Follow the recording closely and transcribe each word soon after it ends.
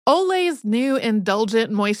Olay's new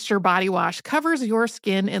Indulgent Moisture Body Wash covers your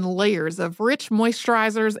skin in layers of rich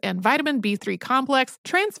moisturizers and vitamin B3 complex,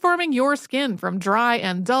 transforming your skin from dry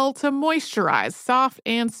and dull to moisturized, soft,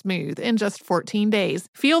 and smooth in just 14 days.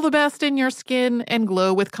 Feel the best in your skin and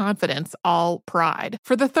glow with confidence, all pride.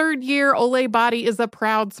 For the third year, Olay Body is a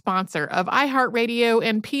proud sponsor of iHeartRadio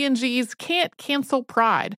and P&G's Can't Cancel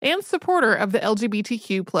Pride and supporter of the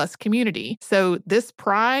LGBTQ+ community. So this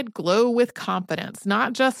pride, glow with confidence,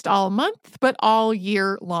 not just all month, but all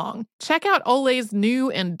year long. Check out Olay's new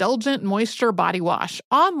Indulgent Moisture Body Wash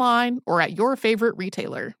online or at your favorite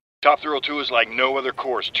retailer. Top Thrill 2 is like no other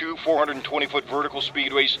course. 2 420-foot vertical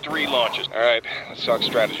speedways, 3 launches. All right, let's talk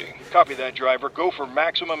strategy. Copy that, driver. Go for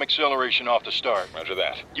maximum acceleration off the start. Roger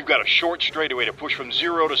that. You've got a short straightaway to push from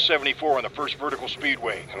 0 to 74 on the first vertical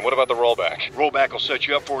speedway. And what about the rollback? Rollback will set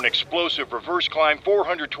you up for an explosive reverse climb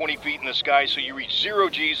 420 feet in the sky so you reach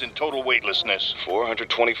 0 G's in total weightlessness.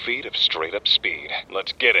 420 feet of straight-up speed.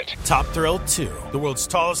 Let's get it. Top Thrill 2, the world's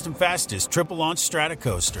tallest and fastest triple-launch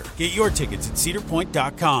Stratocoaster. Get your tickets at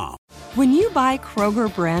cedarpoint.com. When you buy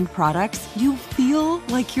Kroger brand products, you feel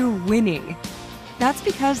like you're winning. That's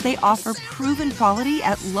because they offer proven quality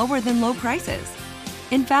at lower than low prices.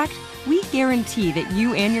 In fact, we guarantee that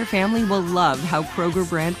you and your family will love how Kroger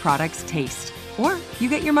brand products taste, or you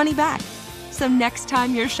get your money back. So next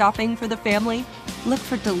time you're shopping for the family, look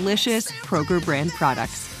for delicious Kroger brand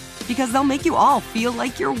products, because they'll make you all feel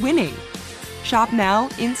like you're winning. Shop now,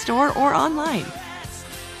 in-store, or online.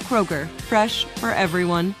 Kroger, fresh for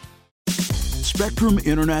everyone. Spectrum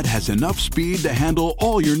Internet has enough speed to handle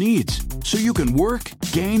all your needs, so you can work,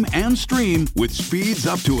 game, and stream with speeds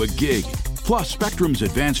up to a gig. Plus, Spectrum's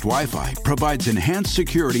advanced Wi-Fi provides enhanced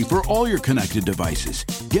security for all your connected devices.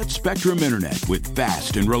 Get Spectrum Internet with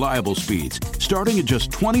fast and reliable speeds, starting at just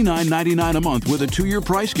 $29.99 a month with a 2-year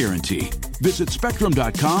price guarantee. Visit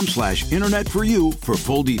spectrum.com/internet for you for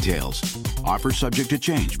full details. Offer subject to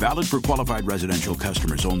change, valid for qualified residential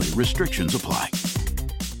customers only. Restrictions apply.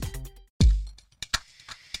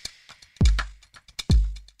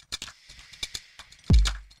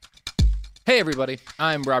 Hey everybody,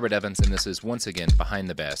 I'm Robert Evans, and this is once again Behind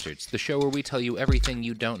the Bastards, the show where we tell you everything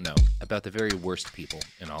you don't know about the very worst people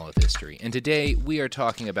in all of history. And today we are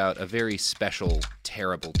talking about a very special,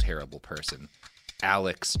 terrible, terrible person,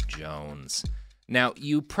 Alex Jones. Now,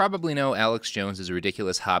 you probably know Alex Jones is a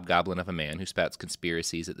ridiculous hobgoblin of a man who spouts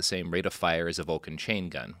conspiracies at the same rate of fire as a Vulcan chain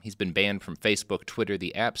gun. He's been banned from Facebook, Twitter,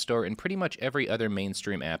 the App Store, and pretty much every other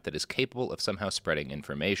mainstream app that is capable of somehow spreading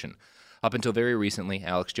information. Up until very recently,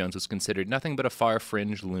 Alex Jones was considered nothing but a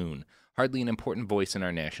far-fringe loon, hardly an important voice in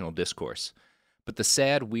our national discourse. But the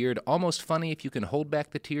sad, weird, almost funny if you can hold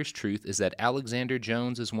back the tears truth is that Alexander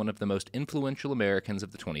Jones is one of the most influential Americans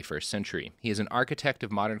of the 21st century. He is an architect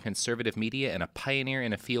of modern conservative media and a pioneer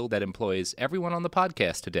in a field that employs everyone on the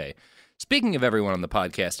podcast today. Speaking of everyone on the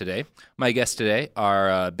podcast today, my guests today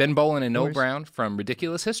are Ben Bowlin and Noel Brown from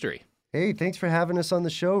Ridiculous History. Hey, thanks for having us on the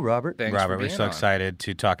show, Robert. Thanks, Robert, for we're being so on. excited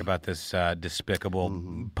to talk about this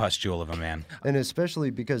despicable pustule of a man. And especially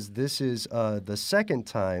because this is the second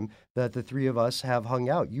time that the three of us have hung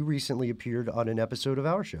out. You recently appeared on an episode of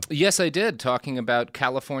our show. Yes, I did, talking about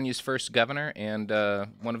California's first governor and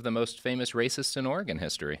one of the most famous racists in Oregon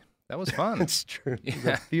history. That was fun. It's true. Yeah. It's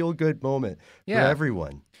a feel-good moment for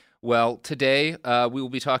everyone. Well, today we will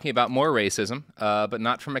be talking about more racism, but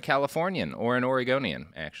not from a Californian or an Oregonian,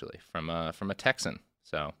 actually, from a Texan.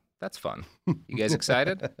 So that's fun. You guys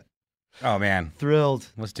excited? Oh, man.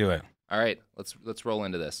 Thrilled. Let's do it. All right, let's roll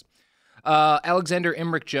into this. Alexander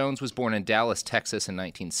Emmerich Jones was born in Dallas, Texas in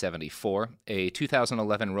 1974. A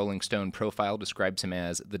 2011 Rolling Stone profile describes him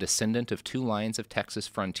as the descendant of 2 lines of Texas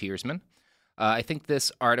frontiersmen. I think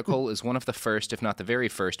this article is one of the first, if not the very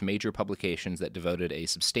first, major publications that devoted a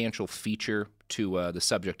substantial feature to the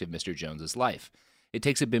subject of Mr. Jones's life. It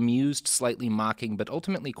takes a bemused, slightly mocking, but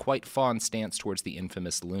ultimately quite fond stance towards the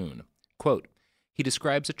infamous loon. Quote, he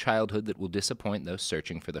describes a childhood that will disappoint those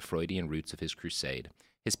searching for the Freudian roots of his crusade.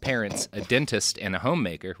 His parents, a dentist and a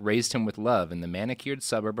homemaker, raised him with love in the manicured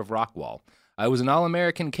suburb of Rockwall. I was an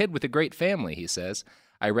all-American kid with a great family, he says.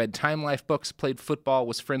 I read Time Life books, played football,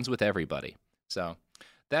 was friends with everybody. So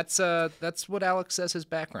that's what Alex says his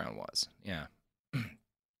background was. Yeah.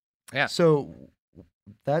 Yeah. So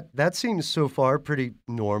That seems so far pretty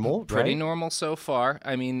normal, Pretty right? normal so far.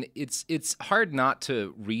 I mean, it's hard not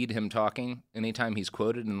to read him talking anytime he's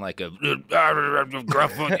quoted in like a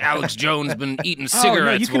gruff Alex Jones been eating cigarettes Oh,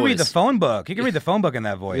 no, you can voice. read the phone book. You can read the phone book in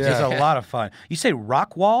that voice. Yeah. It's a lot of fun. You say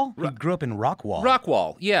Rockwall? He grew up in Rockwall.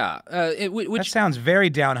 Rockwall, yeah. That Which sounds very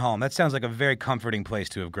down home. That sounds like a very comforting place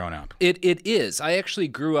to have grown up. it is. I actually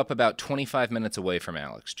grew up about 25 minutes away from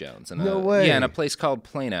Alex Jones. No way. Yeah, in a place called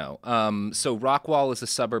Plano. So Rockwall is a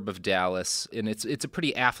suburb of Dallas, and it's a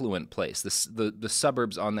pretty affluent place. The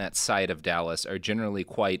suburbs on that side of Dallas are generally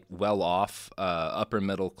quite well off, upper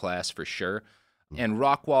middle class for sure. And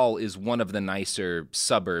Rockwall is one of the nicer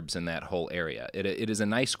suburbs in that whole area. It is a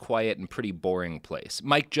nice, quiet, and pretty boring place.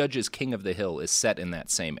 Mike Judge's King of the Hill is set in that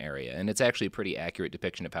same area, and it's actually a pretty accurate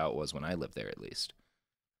depiction of how it was when I lived there, at least.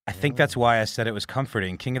 I think that's why I said it was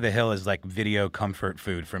comforting. King of the Hill is like video comfort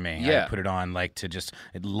food for me. Yeah. I put it on like to just,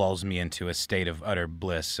 it lulls me into a state of utter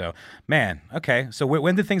bliss. So, man, okay. So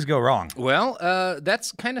when did things go wrong? Well,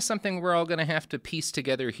 that's kind of something we're all going to have to piece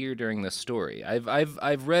together here during this story.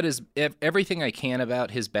 I've read everything I can about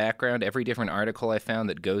his background, every different article I found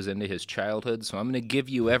that goes into his childhood. So I'm going to give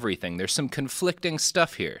you everything. There's some conflicting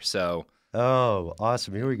stuff here. So Oh,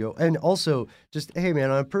 awesome. Here we go. And also, just, hey, man,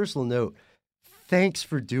 on a personal note, thanks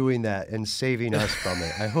for doing that and saving us from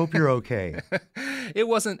it. I hope you're okay. it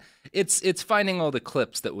wasn't. It's finding all the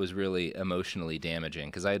clips that was really emotionally damaging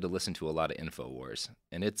because I had to listen to a lot of InfoWars,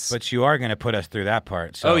 and it's. But you are going to put us through that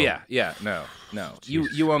part. So. Oh yeah, no.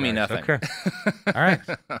 You owe me nothing. Okay. All right,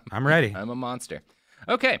 I'm ready. I'm a monster.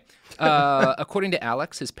 Okay. According to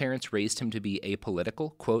Alex, his parents raised him to be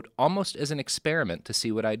apolitical, quote, almost as an experiment to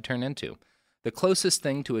see what I'd turn into. The closest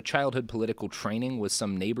thing to a childhood political training was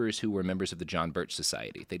some neighbors who were members of the John Birch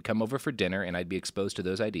Society. They'd come over for dinner, and I'd be exposed to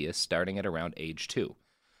those ideas starting at around age 2.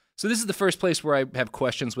 So this is the first place where I have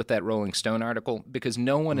questions with that Rolling Stone article, because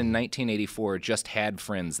no one in 1984 just had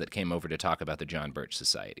friends that came over to talk about the John Birch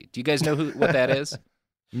Society. Do you guys know what that is?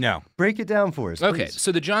 No. Break it down for us, Okay, please.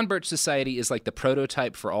 so the John Birch Society is like the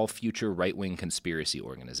prototype for all future right-wing conspiracy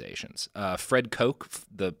organizations. Fred Koch,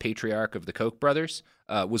 the patriarch of the Koch brothers,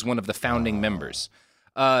 was one of the founding members.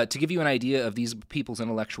 To give you an idea of these people's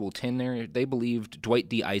intellectual tenure, they believed Dwight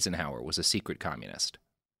D. Eisenhower was a secret communist.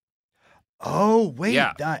 Oh, wait.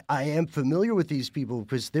 Yeah. I am familiar with these people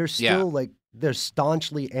because they're still they're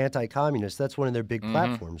staunchly anti-communist. That's one of their big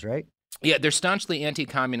platforms, right? Yeah, they're staunchly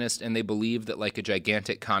anti-communist, and they believe that like a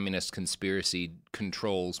gigantic communist conspiracy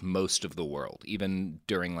controls most of the world, even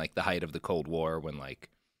during like the height of the Cold War, when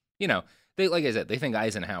they, like I said, they think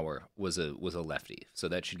Eisenhower was a lefty. So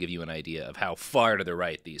that should give you an idea of how far to the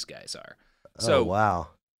right these guys are. So Oh, wow.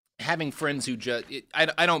 having friends who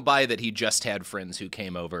I don't buy that he just had friends who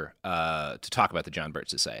came over to talk about the John Birch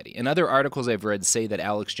Society. And other articles I've read say that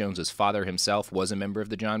Alex Jones's father himself was a member of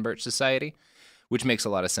the John Birch Society, which makes a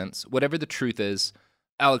lot of sense. Whatever the truth is,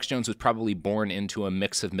 Alex Jones was probably born into a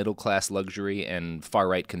mix of middle-class luxury and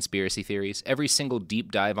far-right conspiracy theories. Every single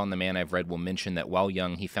deep dive on the man I've read will mention that while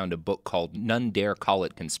young, he found a book called None Dare Call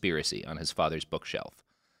It Conspiracy on his father's bookshelf.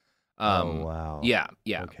 Oh, wow. Yeah.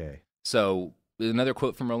 Okay. So another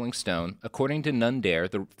quote from Rolling Stone, according to None Dare,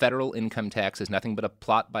 the federal income tax is nothing but a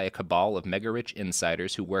plot by a cabal of mega-rich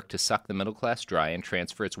insiders who work to suck the middle class dry and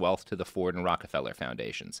transfer its wealth to the Ford and Rockefeller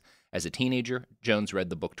foundations. As a teenager, Jones read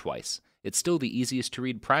the book twice. It's still the easiest to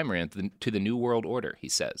read primer to the New World Order, he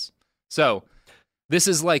says. So this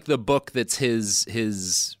is like the book that's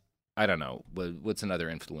his I don't know, what's another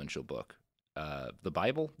influential book? The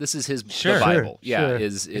Bible? This is his Sure. the Bible. Sure, Yeah, sure.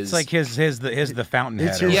 It's like his the fountainhead.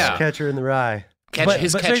 It's or his whatever. Catcher in the Rye. his but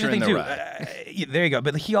here's Catcher in the thing, Rye. there you go.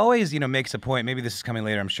 But he always, makes a point. Maybe this is coming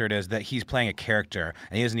later. I'm sure it is that he's playing a character,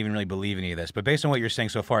 and he doesn't even really believe any of this. But based on what you're saying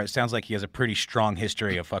so far, it sounds like he has a pretty strong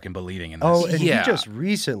history of fucking believing in this. Oh, and Yeah. he just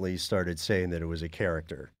recently started saying that it was a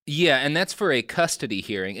character. Yeah, and that's for a custody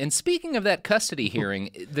hearing. And speaking of that custody hearing,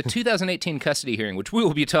 the 2018 custody hearing, which we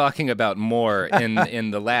will be talking about more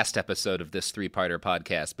in the last episode of this three-parter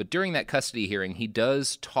podcast, but during that custody hearing, he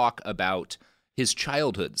does talk about his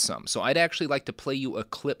childhood some. So I'd actually like to play you a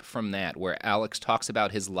clip from that where Alex talks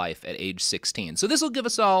about his life at age 16. So this will give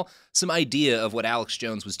us all some idea of what Alex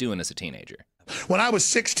Jones was doing as a teenager. When I was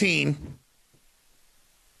 16,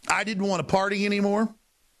 I didn't want to party anymore.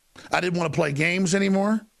 I didn't want to play games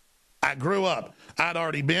anymore. I grew up. I'd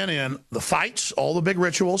already been in the fights, all the big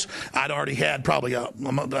rituals. I'd already had probably,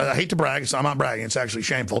 I hate to brag, so I'm not bragging, it's actually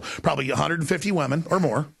shameful, probably 150 women or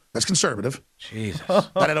more. That's conservative. Jesus.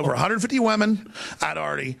 I had over 150 women. I'd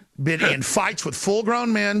already been in fights with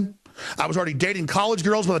full-grown men. I was already dating college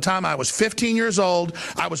girls by the time I was 15 years old.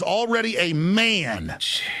 I was already a man.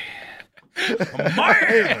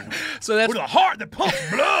 Man, So that's with a heart that pumps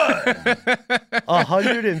blood.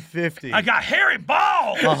 150. I got hairy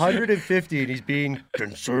balls. 150, and he's being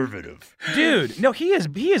conservative. Dude, no, he is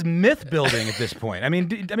myth building at this point. I mean,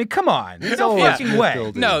 come on. There's no always fucking myth way.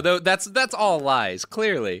 building. no, though that's all lies.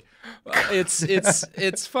 Clearly,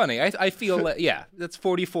 it's funny. I feel that's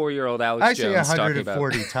 44-year-old Alex I say Jones talking about.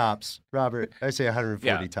 140 tops, Robert. I say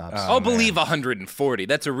 140 tops. I'll believe 140.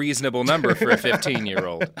 That's a reasonable number for a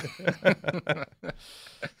 15-year-old.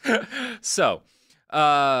 So,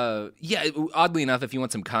 oddly enough, if you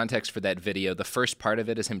want some context for that video, the first part of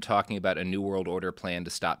it is him talking about a New World Order plan to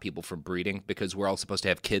stop people from breeding because we're all supposed to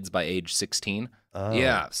have kids by age 16. Oh.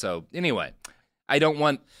 Yeah, so anyway, I don't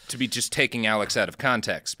want to be just taking Alex out of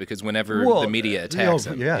context because whenever the media attacks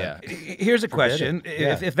him, Here's a question: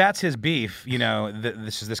 Yeah. if that's his beef,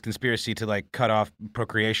 this is this conspiracy to like cut off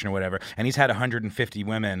procreation or whatever, and he's had 150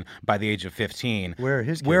 women by the age of 15. Where are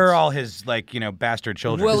his kids? Where are all his bastard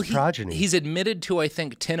children? well, his progeny. he's admitted to I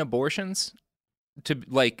think 10 abortions. To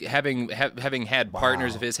like having had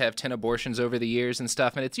partners of his have 10 abortions over the years and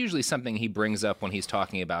stuff, and it's usually something he brings up when he's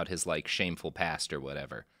talking about his like shameful past or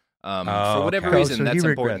whatever. For whatever okay. reason, so he that's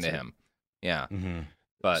important regrets to it. him. Yeah, Mm-hmm.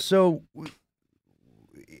 but So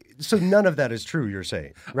none of that is true, you're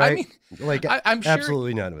saying, right? I'm sure,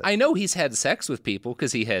 absolutely none of it. I know he's had sex with people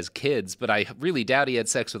because he has kids, but I really doubt he had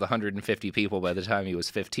sex with 150 people by the time he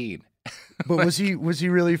was 15. But was he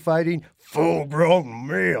really fighting full-grown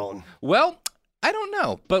man? Well, I don't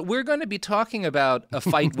know, but we're going to be talking about a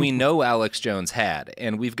fight we know Alex Jones had,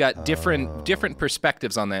 and we've got different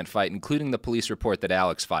perspectives on that fight, including the police report that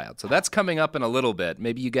Alex filed. So that's coming up in a little bit.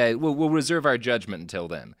 Maybe you guys we'll reserve our judgment until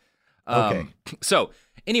then. Okay. So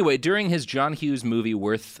anyway, during his John Hughes movie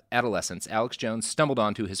Worth Adolescence, Alex Jones stumbled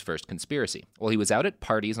onto his first conspiracy. While he was out at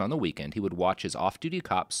parties on the weekend, he would watch as off-duty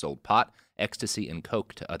cops sold pot, ecstasy, and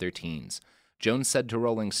coke to other teens. Jones said to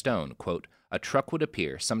Rolling Stone, quote, "A truck would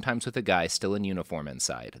appear, sometimes with a guy still in uniform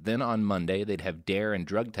inside. Then on Monday, they'd have dare and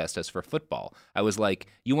drug test us for football. I was like,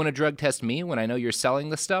 you want to drug test me when I know you're selling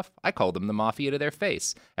this stuff? I called them the mafia to their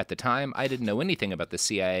face. At the time, I didn't know anything about the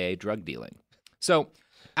CIA drug dealing." So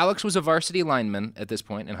Alex was a varsity lineman at this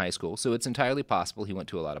point in high school, so it's entirely possible he went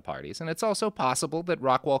to a lot of parties. And it's also possible that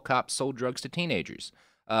Rockwall cops sold drugs to teenagers.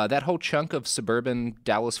 That whole chunk of suburban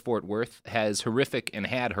Dallas-Fort Worth had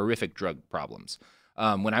horrific drug problems.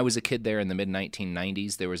 When I was a kid there in the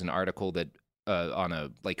mid-1990s, there was an article that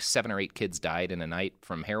 7 or 8 kids died in a night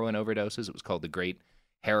from heroin overdoses. It was called the Great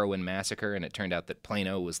Heroin Massacre, and it turned out that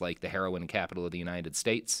Plano was like the heroin capital of the United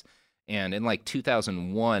States. And in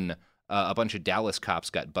 2001, a bunch of Dallas cops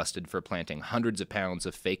got busted for planting hundreds of pounds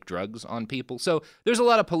of fake drugs on people. So there's a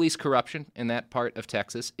lot of police corruption in that part of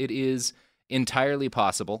Texas. It is entirely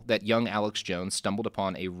possible that young Alex Jones stumbled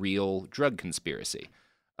upon a real drug conspiracy.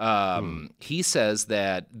 He says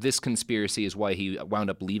that this conspiracy is why he wound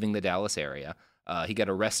up leaving the Dallas area. He got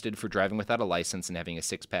arrested for driving without a license and having a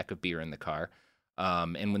 6-pack of beer in the car.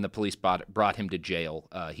 And when the police brought him to jail,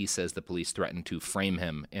 he says the police threatened to frame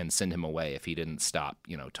him and send him away if he didn't stop,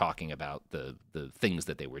 talking about the things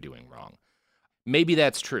that they were doing wrong. Maybe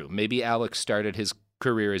that's true. Maybe Alex started his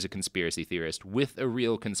career as a conspiracy theorist with a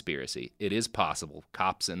real conspiracy. It is possible.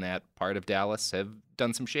 Cops in that part of Dallas have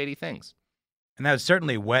done some shady things. And that would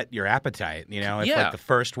certainly whet your appetite. If the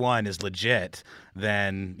first one is legit,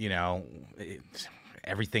 then,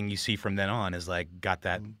 everything you see from then on is got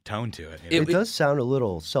that tone to it. It does sound a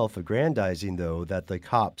little self-aggrandizing, though, that the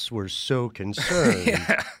cops were so concerned.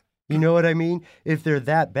 Yeah. You know what I mean? If they're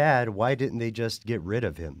that bad, why didn't they just get rid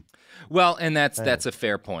of him? Well, and that's a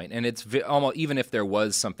fair point. And it's almost, even if there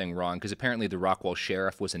was something wrong, because apparently the Rockwall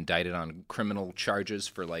sheriff was indicted on criminal charges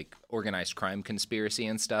for organized crime conspiracy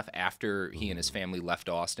and stuff after he and his family left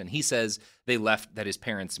Austin. He says that his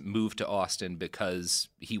parents moved to Austin because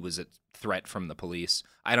he was a threat from the police.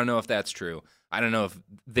 I don't know if that's true. I don't know if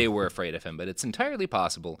they were afraid of him, but it's entirely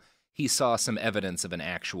possible he saw some evidence of an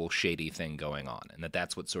actual shady thing going on, and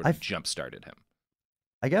that's what sort of jump-started him.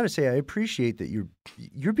 I got to say, I appreciate that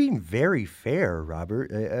you're being very fair,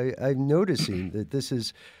 Robert. I'm noticing that this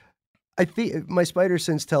is, I think my spider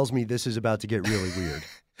sense tells me this is about to get really weird.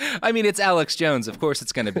 I mean, it's Alex Jones. Of course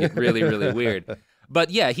it's going to be really, really weird.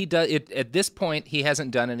 But yeah, he does it at this point. He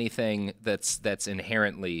hasn't done anything that's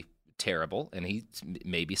inherently terrible, and he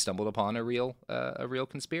maybe stumbled upon a real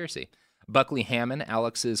conspiracy. Buckley Hammond,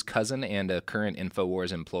 Alex's cousin and a current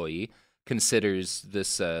InfoWars employee, considers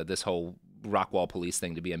this whole Rockwall police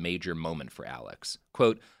thing to be a major moment for Alex.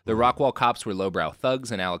 Quote, "The Rockwall cops were lowbrow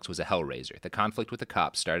thugs and Alex was a hellraiser. The conflict with the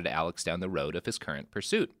cops started Alex down the road of his current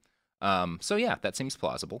pursuit." So yeah, that seems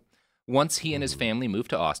plausible. Once he and his family moved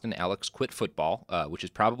to Austin, Alex quit football, which is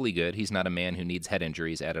probably good. He's not a man who needs head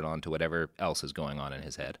injuries added on to whatever else is going on in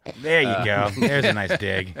his head. There you go. There's a nice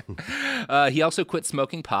dig. He also quit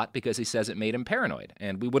smoking pot because he says it made him paranoid,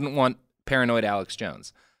 and we wouldn't want paranoid Alex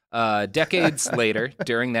Jones. Decades later,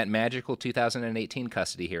 during that magical 2018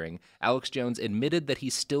 custody hearing, Alex Jones admitted that he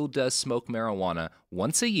still does smoke marijuana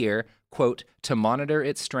once a year, quote, to monitor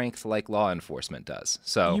its strength like law enforcement does.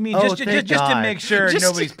 So you mean just to make sure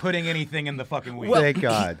nobody's putting anything in the fucking weed? Well, thank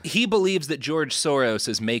God. He believes that George Soros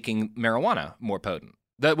is making marijuana more potent.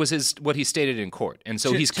 That was what he stated in court, and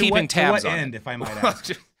so he's keeping tabs on end, it. if I might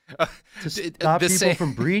ask. To stop people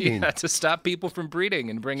from breeding. Yeah, to stop people from breeding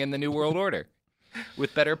and bring in the New World Order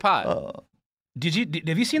with better pot.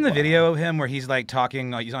 Have you seen the video of him where he's like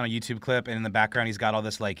talking? He's on a YouTube clip, and in the background he's got all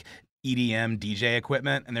this like EDM DJ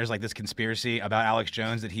equipment, and there's like this conspiracy about Alex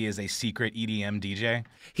Jones that he is a secret EDM DJ.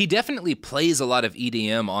 He definitely plays a lot of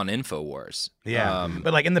EDM on InfoWars. Yeah,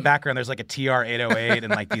 but like in the background there's like a TR-808 and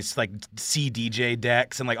like these like CDJ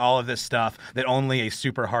decks and like all of this stuff that only a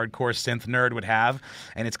super hardcore synth nerd would have,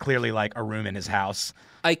 and it's clearly like a room in his house.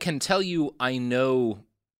 I can tell you I know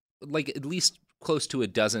like at least close to a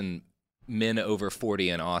dozen men over 40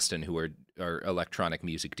 in Austin who are electronic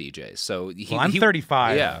music DJs. So I'm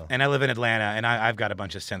 35, yeah, and I live in Atlanta, and I've got a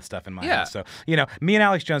bunch of synth stuff in my Yeah. house. So, me and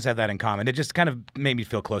Alex Jones have that in common. It just kind of made me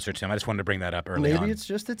feel closer to him. I just wanted to bring that up early on. Maybe it's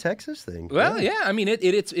just a Texas thing. Well, yeah. I mean,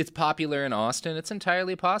 it's popular in Austin. It's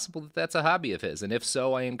entirely possible that that's a hobby of his. And if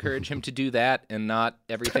so, I encourage him to do that and not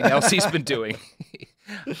everything else he's been doing.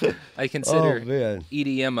 I consider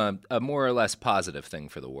EDM a more or less positive thing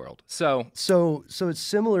for the world. So it's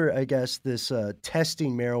similar, I guess, this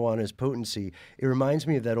testing marijuana's potency. It reminds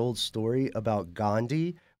me of that old story about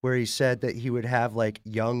Gandhi, where he said that he would have like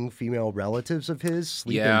young female relatives of his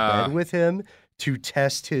sleep in bed with him to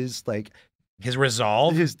test his his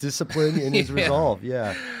resolve, his discipline, and his resolve.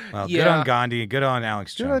 Yeah. Well, good on Gandhi. Good on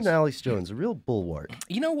Alex Jones. Good on Alex Jones. A real bulwark.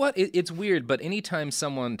 You know what? It's weird, but anytime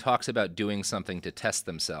someone talks about doing something to test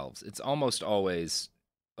themselves, it's almost always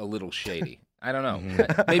a little shady. I don't know.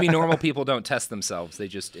 Maybe normal people don't test themselves; they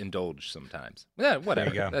just indulge sometimes. Yeah,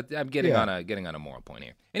 whatever. There you go. I'm getting on a moral point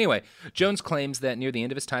here. Anyway, Jones claims that near the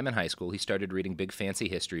end of his time in high school, he started reading big fancy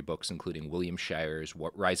history books, including William Shirer's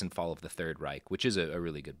Rise and Fall of the Third Reich, which is a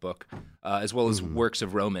really good book, as well as works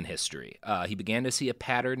of Roman history. He began to see a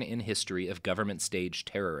pattern in history of government-staged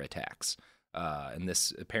terror attacks. And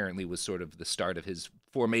this apparently was sort of the start of his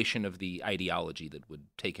formation of the ideology that would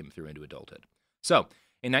take him through into adulthood. So,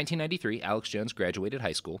 in 1993, Alex Jones graduated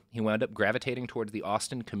high school. He wound up gravitating towards the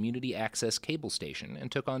Austin Community Access cable station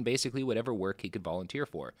and took on basically whatever work he could volunteer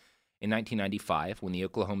for. In 1995, when the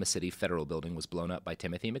Oklahoma City Federal Building was blown up by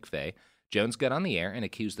Timothy McVeigh, Jones got on the air and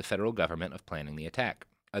accused the federal government of planning the attack.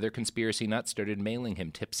 Other conspiracy nuts started mailing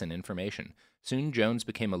him tips and information. Soon, Jones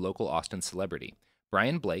became a local Austin celebrity.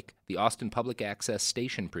 Brian Blake, the Austin Public Access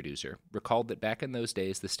station producer, recalled that back in those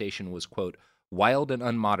days the station was, quote, wild and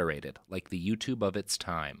unmoderated, like the YouTube of its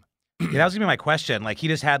time. Yeah, that was gonna be my question. Like he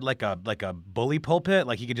just had like a bully pulpit,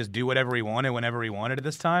 like he could just do whatever he wanted whenever he wanted at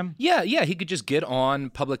this time. Yeah, he could just get on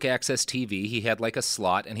public access TV. He had like a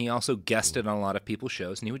slot, and he also guested on a lot of people's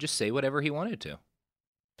shows, and he would just say whatever he wanted to.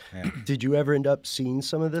 Yeah. Did you ever end up seeing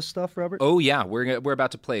some of this stuff, Robert? Oh yeah, we're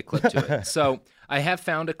about to play a clip to it. So I have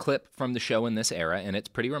found a clip from the show in this era, and it's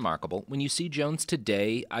pretty remarkable. When you see Jones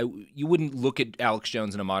today, you wouldn't look at Alex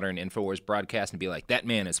Jones in a modern InfoWars broadcast and be like, that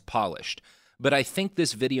man is polished. But I think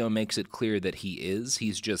this video makes it clear that he is.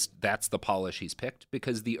 That's the polish he's picked,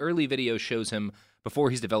 because the early video shows him before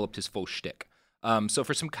he's developed his full shtick. So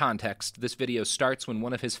for some context, this video starts when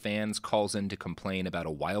one of his fans calls in to complain about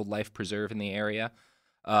a wildlife preserve in the area.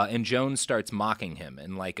 And Jones starts mocking him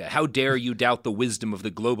in like a, how dare you doubt the wisdom of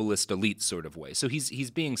the globalist elite sort of way. So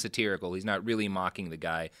he's being satirical. He's not really mocking the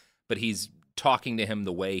guy, but he's talking to him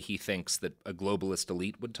the way he thinks that a globalist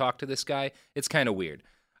elite would talk to this guy. It's kind of weird.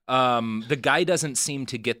 The guy doesn't seem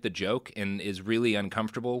to get the joke and is really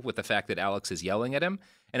uncomfortable with the fact that Alex is yelling at him.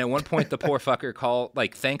 And at one point, the poor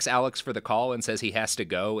fucker thanks Alex for the call and says he has to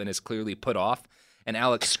go and is clearly put off. And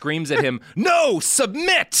Alex screams at him, "No,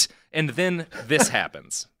 submit!" And then this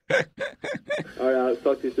happens. All right, Alex,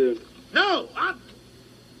 talk to you soon. No, I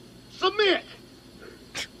submit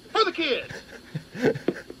for the kids.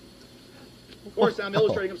 Of course, I'm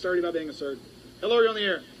illustrating absurdity by being absurd. Hello, you're on the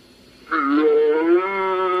air.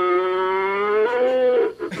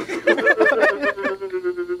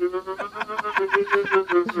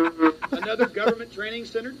 Another government training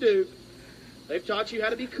center dude. They've taught you how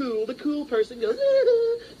to be cool. The cool person goes,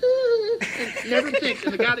 and never thinks.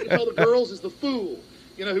 And the guy that controls the girls is the fool.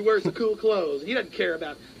 you know, who wears the cool clothes. He doesn't care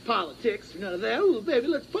about politics or none of that. Oh, baby,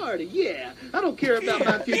 let's party. Yeah. I don't care about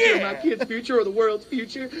my future or my kids' future or the world's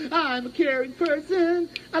future. I'm a caring person.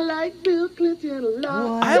 I like Bill Clinton a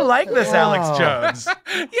lot. I like this Alex Jones.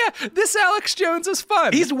 Yeah, this Alex Jones is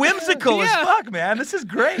fun. He's whimsical as fuck, man. This is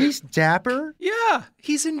great. He's dapper. Yeah,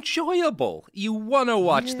 he's enjoyable. You want to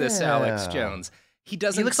watch this Alex Jones. He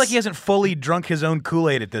looks like he hasn't fully drunk his own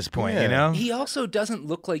Kool-Aid at this point, you know? He also doesn't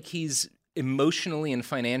look like he's emotionally and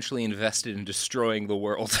financially invested in destroying the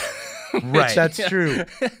world. Right. That's true.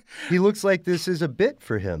 He looks like this is a bit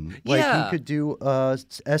for him. Like he could do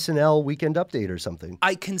SNL Weekend Update or something.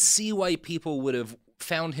 I can see why people would have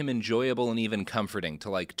found him enjoyable and even comforting to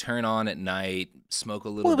like turn on at night, smoke a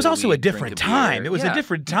little bit. Well, it was also a different time. It was a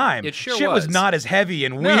different time. It sure Shit was not as heavy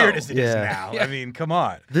and weird as it is now. Yeah. I mean, come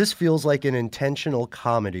on. This feels like an intentional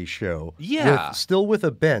comedy show. Yeah. Still with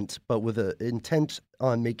a bent, but with an intent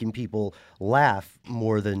on making people laugh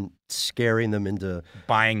more than scaring them into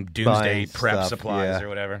buying doomsday prep stuff. supplies or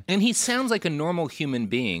whatever. And he sounds like a normal human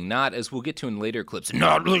being, not, as we'll get to in later clips,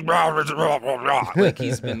 like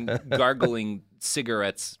he's been gargling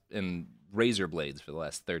cigarettes and razor blades for the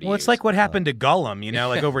last 30 years. Well, it's like what happened to Gollum, you know?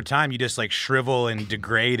 Like over time, you just like shrivel and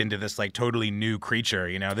degrade into this like totally new creature,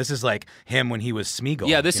 you know? This is like him when he was Smeagol.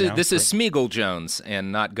 Yeah, this is Smeagol Jones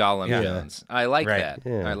and not Gollum Jones. I like that.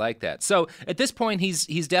 Yeah. I like that. So at this point, he's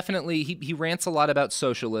definitely, he rants a lot about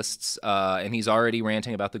socialists, and he's already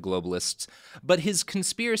ranting about the globalists. But his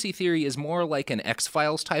conspiracy theory is more like an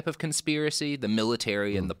X-Files type of conspiracy. The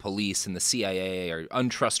military and the police and the CIA are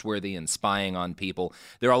untrustworthy and spying on people.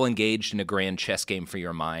 They're all engaged in a grand chess game for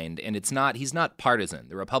your mind, and he's not partisan.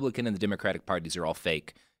 The Republican and the Democratic parties are all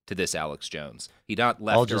fake to this Alex Jones. He's not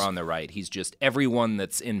left or on the right. He's just everyone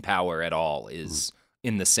that's in power at all is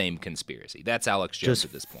in the same conspiracy. That's Alex Jones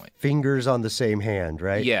at this point. Fingers on the same hand,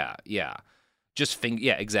 right? Yeah. Yeah,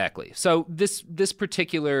 exactly. So this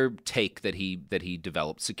particular take that he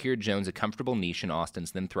developed secured Jones a comfortable niche in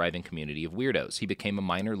Austin's then thriving community of weirdos. He became a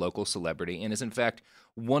minor local celebrity and is in fact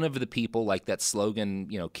one of the people, like that slogan,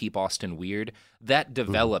 you know, keep Austin weird, that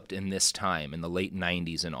developed in this time in the late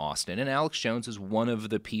 90s in Austin. And Alex Jones is one of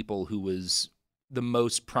the people who was the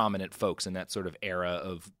most prominent folks in that sort of era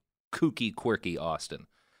of kooky, quirky Austin.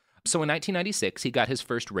 So in 1996, he got his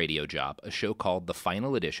first radio job, a show called The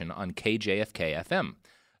Final Edition on KJFK FM.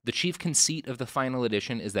 The chief conceit of The Final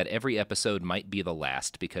Edition is that every episode might be the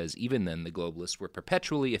last, because even then the globalists were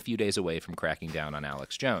perpetually a few days away from cracking down on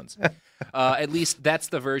Alex Jones. At least that's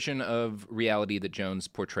the version of reality that Jones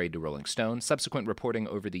portrayed to Rolling Stone. Subsequent reporting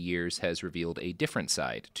over the years has revealed a different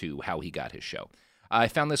side to how he got his show. I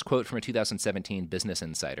found this quote from a 2017 Business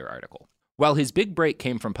Insider article. While his big break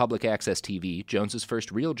came from public access TV, Jones's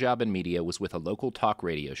first real job in media was with a local talk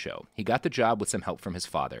radio show. He got the job with some help from his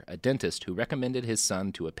father, a dentist who recommended his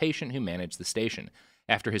son to a patient who managed the station.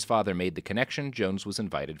 After his father made the connection, Jones was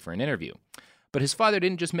invited for an interview. But his father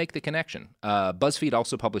didn't just make the connection. BuzzFeed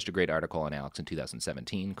also published a great article on Alex in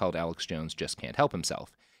 2017 called Alex Jones Just Can't Help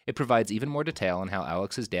Himself. It provides even more detail on how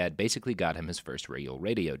Alex's dad basically got him his first real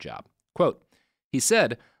radio job. Quote, he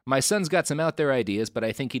said, "My son's got some out there ideas, but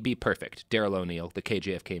I think he'd be perfect," Daryl O'Neill, the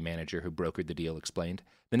KJFK manager who brokered the deal, explained.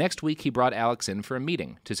 The next week, he brought Alex in for a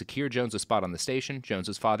meeting. To secure Jones a spot on the station,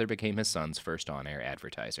 Jones's father became his son's first on-air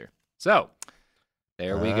advertiser. So,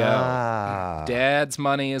 there we go. Dad's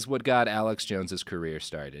money is what got Alex Jones's career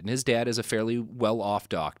started. And his dad is a fairly well-off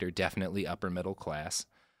doctor, definitely upper middle class.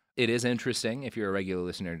 It is interesting, if you're a regular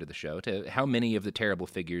listener to the show, to how many of the terrible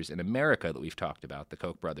figures in America that we've talked about, the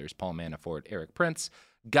Koch brothers, Paul Manafort, Eric Prince,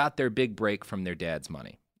 got their big break from their dad's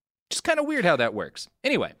money. Just kind of weird how that works.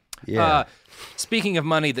 Anyway, speaking of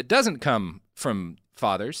money that doesn't come from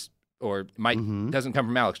fathers, or doesn't come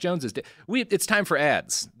from Alex Jones's, it's time for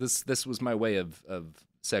ads. This was my way of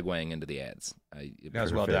segueing into the ads. That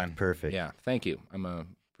was well done. Perfect. Yeah, thank you. I'm a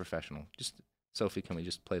professional. Sophie, can we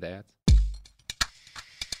just play the ads?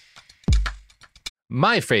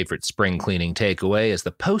 My favorite spring cleaning takeaway is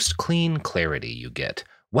the post-clean clarity you get.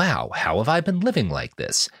 Wow, how have I been living like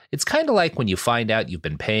this? It's kind of like when you find out you've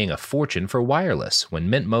been paying a fortune for wireless, when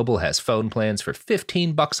Mint Mobile has phone plans for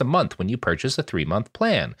 $15 a month when you purchase a 3-month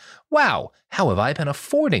plan. Wow, how have I been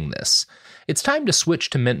affording this? It's time to switch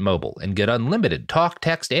to Mint Mobile and get unlimited talk,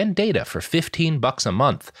 text, and data for $15 a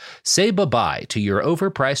month. Say bye-bye to your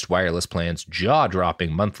overpriced wireless plans,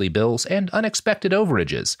 jaw-dropping monthly bills, and unexpected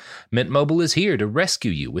overages. Mint Mobile is here to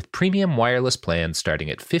rescue you with premium wireless plans starting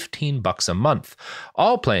at $15 a month.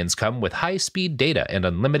 All plans come with high-speed data and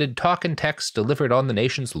unlimited talk and text delivered on the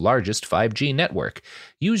nation's largest 5G network.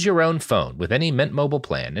 Use your own phone with any Mint Mobile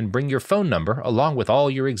plan and bring your phone number along with all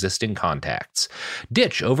your existing contacts. contacts.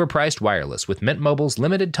 Ditch overpriced wireless with Mint Mobile's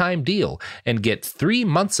limited time deal and get 3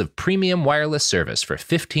 months of premium wireless service for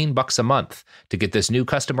 $15 a month. To get this new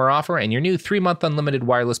customer offer and your new 3-month unlimited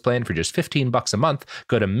wireless plan for just $15 a month,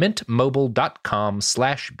 go to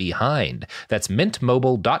mintmobile.com/behind. That's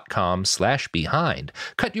mintmobile.com/behind.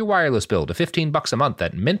 Cut your wireless bill to $15 a month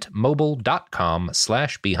at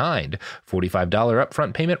mintmobile.com/behind. $45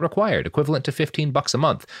 upfront payment required, equivalent to $15 a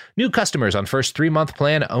month. New customers on first 3-month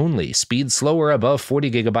plan only. Speed slower above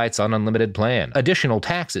 40 gigabytes on unlimited plan. Additional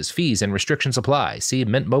taxes, fees, and restrictions apply. See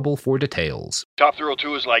Mint Mobile for details. Top Thrill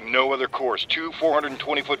 2 is like no other course. 2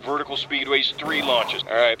 420-foot vertical speedways, 3 launches.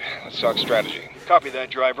 All right, let's talk strategy. Copy that,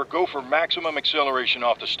 driver. Go for maximum acceleration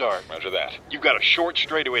off the start. Roger that. You've got a short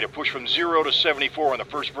straightaway to push from 0 to 74 on the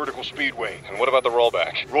first vertical speedway. And what about the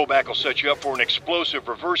rollback? Rollback will set you up for an explosive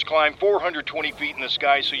reverse climb 420 feet in the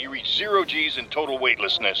sky so you reach 0 G's in total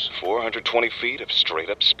weightlessness. 420 feet of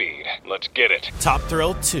straight-up speed. Let's get it. Top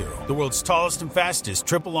Thrill 2, the world's tallest and fastest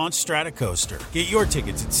triple-launch Stratocoaster. Get your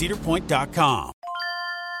tickets at cedarpoint.com.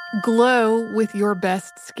 Glow with your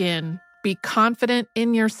best skin. Be confident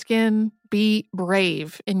in your skin. Be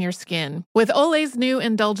brave in your skin. With Olay's new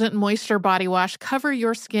Indulgent Moisture Body Wash, cover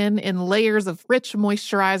your skin in layers of rich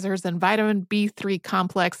moisturizers and vitamin B3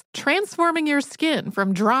 complex, transforming your skin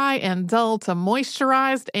from dry and dull to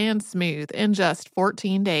moisturized and smooth in just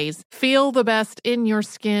 14 days. Feel the best in your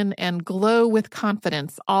skin and glow with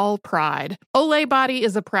confidence, all pride. Olay Body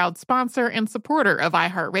is a proud sponsor and supporter of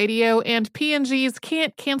iHeartRadio and P&G's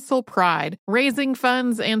Can't Cancel Pride, raising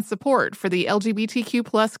funds and support for the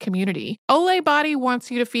LGBTQ+ community. Olay Body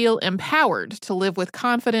wants you to feel empowered to live with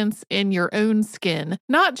confidence in your own skin,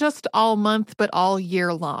 not just all month, but all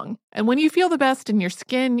year long. And when you feel the best in your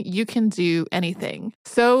skin, you can do anything.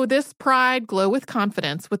 So this pride, glow with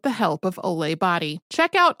confidence with the help of Olay Body.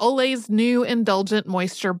 Check out Olay's new Indulgent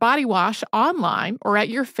Moisture Body Wash online or at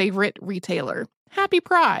your favorite retailer. Happy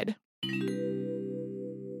Pride!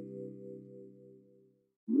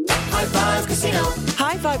 High Five Casino.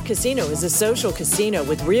 High Five Casino is a social casino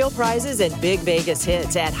with real prizes and big Vegas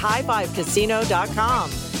hits at highfivecasino.com.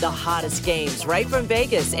 The hottest games right from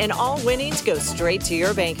Vegas, and all winnings go straight to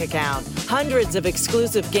your bank account. Hundreds of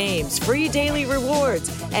exclusive games, free daily rewards,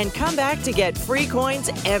 and come back to get free coins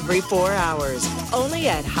every 4 hours. Only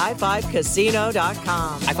at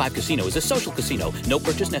highfivecasino.com. High Five Casino is a social casino. No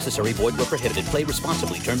purchase necessary. Void where prohibited. Play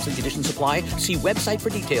responsibly. Terms and conditions apply. See website for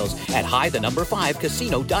details at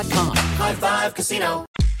high5casino.com. High Five Casino.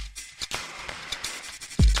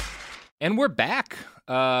 And we're back.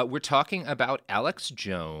 We're talking about Alex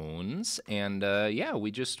Jones, and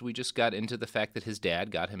we just got into the fact that his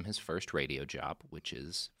dad got him his first radio job, which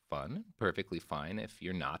is fun, perfectly fine if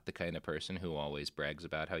you're not the kind of person who always brags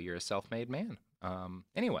about how you're a self-made man.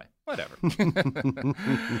 Anyway, whatever.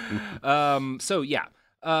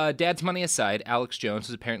 Dad's money aside, Alex Jones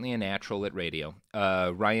is apparently a natural at radio.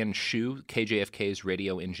 Ryan Shu, KJFK's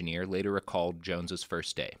radio engineer, later recalled Jones's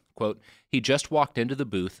first day. Quote, "He just walked into the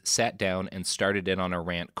booth, sat down, and started in on a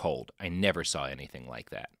rant cold. I never saw anything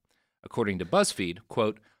like that." According to BuzzFeed,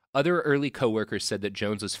 quote, "Other early coworkers said that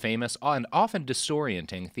Jones's famous and often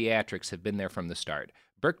disorienting theatrics have been there from the start.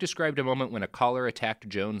 Burke described a moment when a caller attacked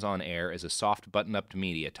Jones on air as a soft, button-up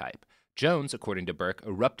media type. Jones, according to Burke,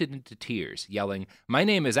 erupted into tears, yelling, 'My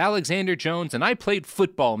name is Alexander Jones, and I played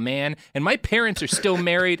football, man, and my parents are still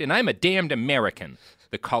married, and I'm a damned American.'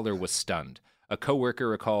 The caller was stunned. A coworker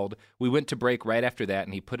recalled, 'We went to break right after that,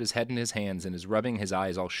 and he put his head in his hands and is rubbing his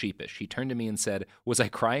eyes all sheepish. He turned to me and said, "Was I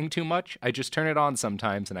crying too much? I just turn it on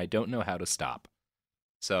sometimes, and I don't know how to stop."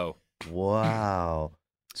 So. Wow.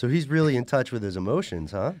 So he's really in touch with his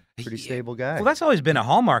emotions, huh? Pretty stable guy. Well, that's always been a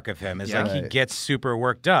hallmark of him, is he gets super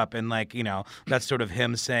worked up, and that's sort of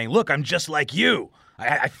him saying, "Look, I'm just like you.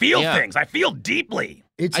 I feel things. I feel deeply."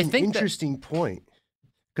 It's an interesting point,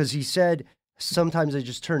 because he said, sometimes I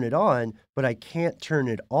just turn it on, but I can't turn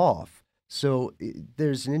it off. So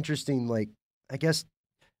there's an interesting,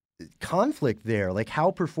 conflict there. Like,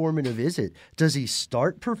 how performative is it? Does he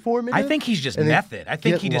start performative? I think he's just method. I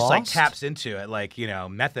think he just taps into it,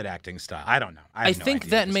 method acting style. I don't know. I think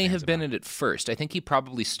that may have been it at first. I think he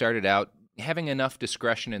probably started out having enough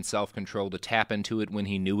discretion and self-control to tap into it when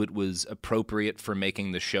he knew it was appropriate for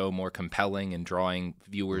making the show more compelling and drawing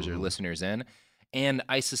viewers or listeners in. And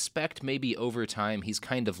I suspect maybe over time he's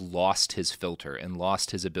kind of lost his filter and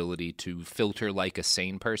lost his ability to filter like a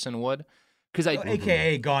sane person would.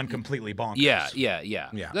 AKA gone completely bonkers. Yeah.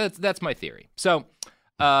 That's my theory. So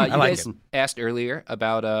you guys asked earlier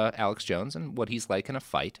about Alex Jones and what he's like in a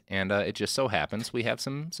fight, and it just so happens we have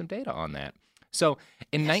some data on that. So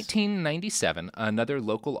in 1997, another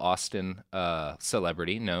local Austin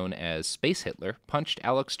celebrity known as Space Hitler punched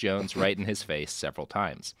Alex Jones right in his face several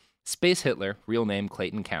times. Space Hitler, real name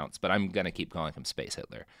Clayton Counts, but I'm going to keep calling him Space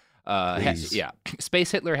Hitler.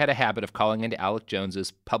 Space Hitler had a habit of calling into Alex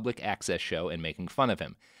Jones's public access show and making fun of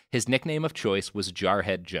him. His nickname of choice was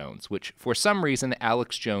Jarhead Jones, which for some reason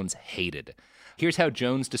Alex Jones hated. Here's how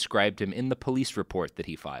Jones described him in the police report that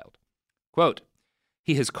he filed. Quote,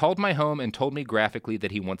 "He has called my home and told me graphically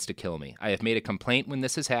that he wants to kill me. I have made a complaint when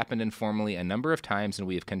this has happened informally a number of times, and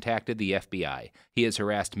we have contacted the FBI. He has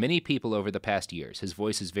harassed many people over the past years. His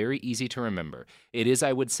voice is very easy to remember. It is,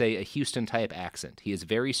 I would say, a Houston-type accent. He is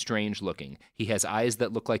very strange looking. He has eyes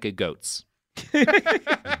that look like a goat's."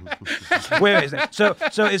 Wait. So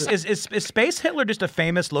is Space Hitler just a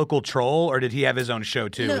famous local troll, or did he have his own show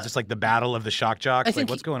too? No. It's just like the Battle of the Shock Jocks. I think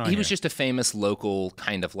what's going on he here? was just a famous local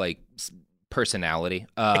kind of like personality.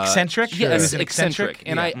 Eccentric? Yes, He was an eccentric.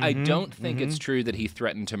 And Yeah. I don't think it's true that he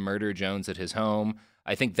threatened to murder Jones at his home.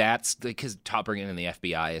 I think that's because top bringing in the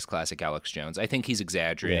FBI is classic Alex Jones. I think he's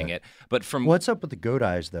exaggerating it. But from What's up with the goat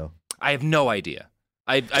eyes, though? I have no idea.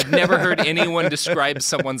 I've never heard anyone describe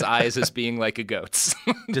someone's eyes as being like a goat's.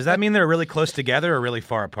 Does that mean they're really close together or really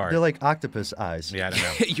far apart? They're like octopus eyes. Yeah, I don't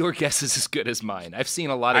know. Your guess is as good as mine. I've seen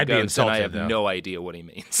a lot of I'd be goats, and I insulted, have though. no idea what he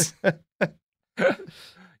means.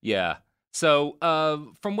 Yeah. So,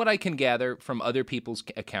 from what I can gather from other people's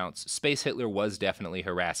accounts, Space Hitler was definitely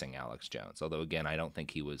harassing Alex Jones, although, again, I don't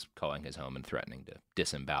think he was calling his home and threatening to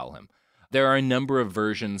disembowel him. There are a number of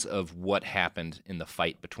versions of what happened in the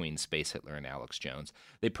fight between Space Hitler and Alex Jones.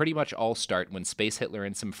 They pretty much all start when Space Hitler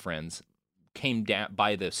and some friends came down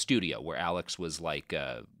by the studio where Alex was like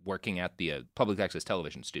working at the public access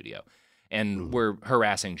television studio and were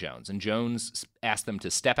harassing Jones. And Jones asked them to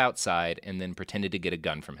step outside and then pretended to get a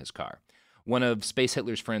gun from his car. One of Space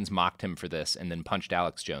Hitler's friends mocked him for this and then punched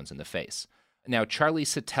Alex Jones in the face. Now, Charlie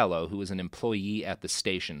Sotelo, who was an employee at the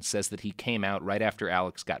station, says that he came out right after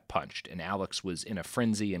Alex got punched, and Alex was in a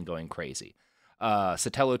frenzy and going crazy.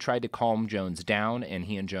 Sotelo tried to calm Jones down, and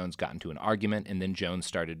he and Jones got into an argument, and then Jones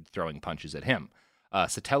started throwing punches at him.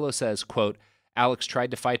 Sotelo says, quote, "Alex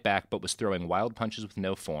tried to fight back but was throwing wild punches with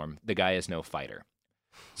no form. The guy is no fighter."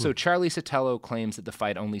 So Charlie Sotelo claims that the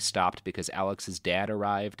fight only stopped because Alex's dad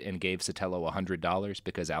arrived and gave Sotelo $100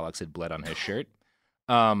 because Alex had bled on his shirt.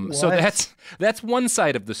 So that's one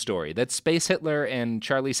side of the story. That's Space Hitler and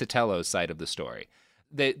Charlie Sotelo's side of the story.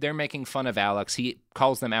 They're making fun of Alex. He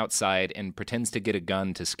calls them outside and pretends to get a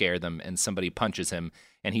gun to scare them, and somebody punches him,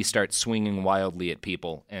 and he starts swinging wildly at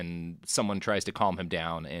people, and someone tries to calm him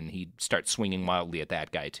down, and he starts swinging wildly at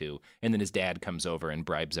that guy too, and then his dad comes over and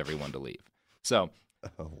bribes everyone to leave. So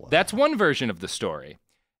that's one version of the story.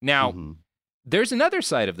 Now, there's another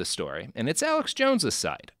side of the story, and it's Alex Jones's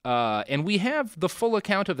side. And we have the full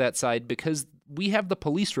account of that side because we have the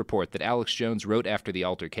police report that Alex Jones wrote after the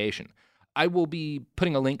altercation. I will be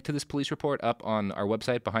putting a link to this police report up on our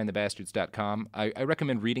website, behindthebastards.com. I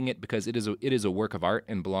recommend reading it because it is a work of art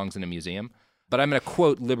and belongs in a museum. But I'm going to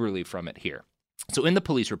quote liberally from it here. So in the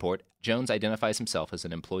police report, Jones identifies himself as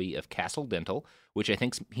an employee of Castle Dental, which I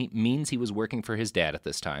think means he was working for his dad at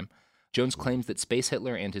this time. Jones claims that Space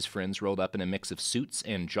Hitler and his friends rolled up in a mix of suits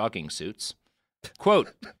and jogging suits.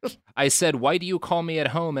 Quote, "I said, 'Why do you call me at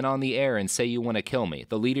home and on the air and say you want to kill me?'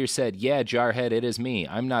 The leader said, 'Yeah, Jarhead, it is me.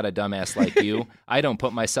 I'm not a dumbass like you. I don't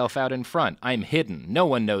put myself out in front. I'm hidden. No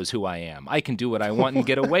one knows who I am. I can do what I want and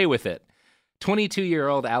get away with it.'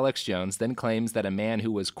 22-year-old Alex Jones then claims that a man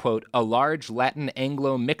who was, quote, 'a large Latin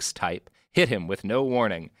Anglo mixed type, hit him with no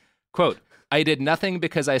warning.' Quote, 'I did nothing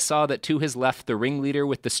because I saw that to his left the ringleader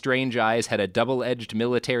with the strange eyes had a double-edged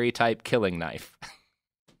military-type killing knife.'"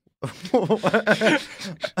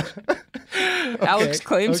 Alex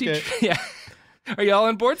claims he... Yeah. Are you all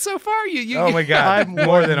on board so far? Oh my God, I'm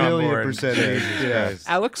more than on 1,000,000% board.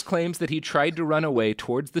 Alex claims that he tried to run away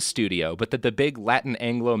towards the studio, but that the big Latin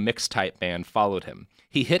Anglo mixed type band followed him.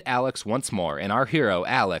 He hit Alex once more, and our hero,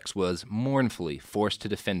 Alex, was mournfully forced to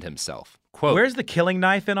defend himself. Quote, Where's the killing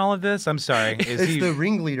knife in all of this? I'm sorry. Is It's he... the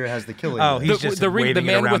ringleader has the killing. Oh, knife. he's just the waving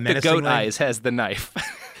man it around with the goat menacingly? eyes has the knife.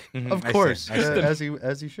 Of I course, see, I see.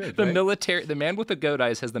 as he should. The right? the man with the goat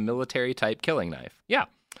eyes has the military type killing knife. Yeah.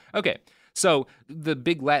 Okay. So the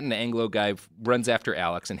big Latin Anglo guy runs after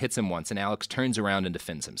Alex and hits him once, and Alex turns around and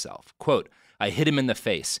defends himself. Quote, "I hit him in the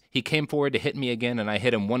face. He came forward to hit me again, and I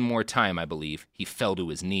hit him one more time, I believe. He fell to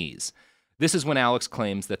his knees." This is when Alex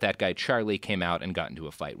claims that guy Charlie came out and got into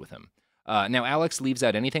a fight with him. Now, Alex leaves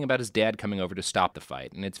out anything about his dad coming over to stop the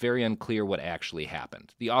fight, and it's very unclear what actually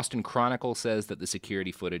happened. The Austin Chronicle says that the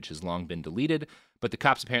security footage has long been deleted, but the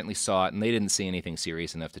cops apparently saw it, and they didn't see anything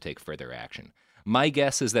serious enough to take further action. My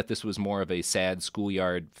guess is that this was more of a sad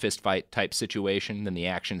schoolyard fistfight type situation than the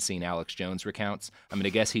action scene Alex Jones recounts. I'm going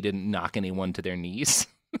to guess he didn't knock anyone to their knees.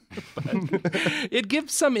 But it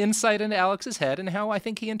gives some insight into Alex's head and how I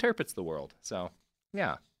think he interprets the world. So,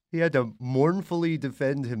 yeah. He had to mournfully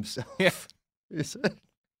defend himself. Yeah.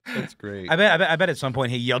 That's great. I bet at some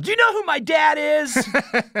point he yelled, "Do you know who my dad is?"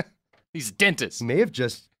 He's a dentist. He may have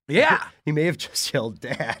just yelled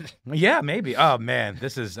 "Dad." Yeah, maybe. Oh man,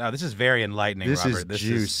 this is very enlightening, This is Robert.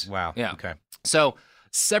 juice. Wow. Yeah. Okay. So,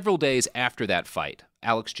 several days after that fight,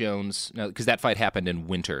 Alex Jones, because that fight happened in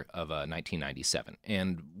winter of 1997,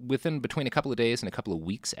 and between a couple of days and a couple of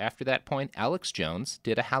weeks after that point, Alex Jones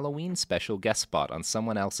did a Halloween special guest spot on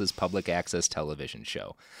someone else's public access television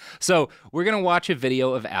show. So we're going to watch a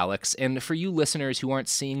video of Alex, and for you listeners who aren't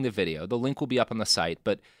seeing the video, the link will be up on the site,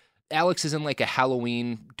 but Alex is in like a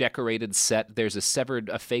Halloween decorated set. There's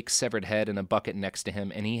a fake severed head in a bucket next to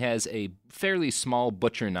him, and he has a fairly small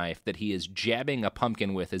butcher knife that he is jabbing a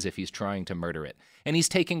pumpkin with as if he's trying to murder it. And he's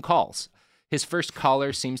taking calls. His first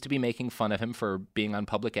caller seems to be making fun of him for being on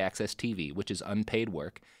public access TV, which is unpaid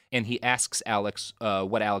work. And he asks Alex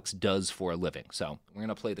what Alex does for a living. So we're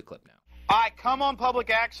going to play the clip now. I come on public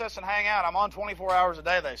access and hang out. I'm on 24 hours a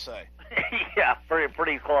day, they say. Yeah,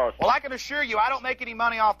 pretty close. Well, I can assure you I don't make any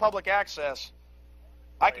money off public access.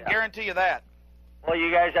 I can guarantee you that. Well,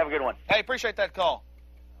 you guys have a good one. Hey, appreciate that call.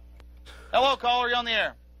 Hello, caller. You on the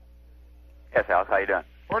air? Yes, Alex, how you doing?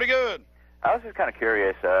 Pretty good. I was just kind of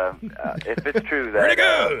curious if it's true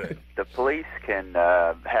that the police can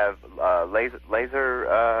have laser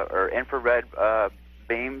or infrared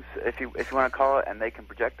beams, if you want to call it, and they can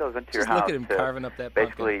project those into your house. Look at him carving up that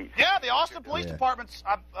basically. Yeah, the Austin Police Department,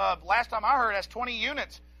 last time I heard, has 20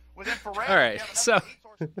 units with infrared. All right, so.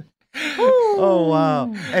 Oh,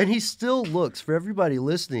 wow. And he still looks, for everybody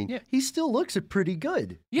listening, he still looks pretty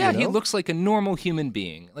good. Yeah, you know? he looks like a normal human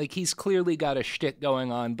being. Like, he's clearly got a shtick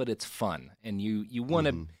going on, but it's fun, and you want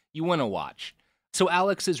to watch. So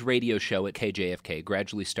Alex's radio show at KJFK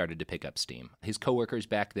gradually started to pick up steam. His coworkers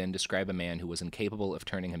back then describe a man who was incapable of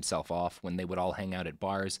turning himself off. When they would all hang out at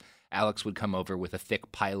bars, Alex would come over with a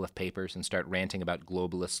thick pile of papers and start ranting about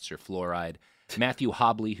globalists or fluoride. Matthew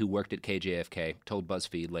Hobley, who worked at KJFK, told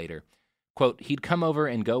BuzzFeed later, quote, he'd come over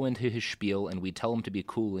and go into his spiel, and we'd tell him to be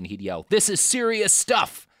cool, and he'd yell, "This is serious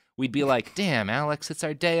stuff!" We'd be like, "Damn, Alex, it's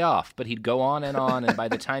our day off." But he'd go on, and by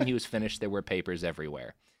the time he was finished, there were papers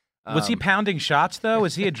everywhere. Was he pounding shots, though?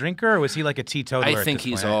 Was he a drinker, or was he like a teetotaler? I think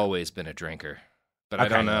he's always been a drinker, but I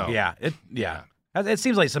don't know. Yeah, it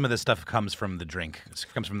seems like some of this stuff comes from the drink. It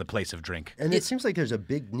comes from the place of drink. And it seems like there's a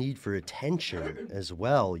big need for attention as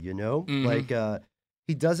well, you know? Mm-hmm. Like,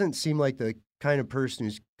 he doesn't seem like the kind of person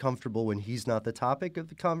who's comfortable when he's not the topic of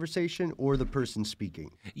the conversation or the person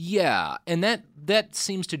speaking. Yeah, and that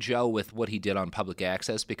seems to gel with what he did on public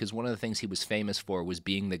access, because one of the things he was famous for was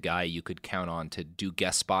being the guy you could count on to do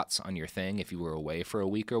guest spots on your thing if you were away for a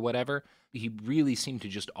week or whatever. He really seemed to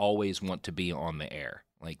just always want to be on the air.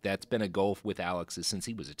 Like, that's been a goal with Alex since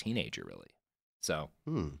he was a teenager, really. So,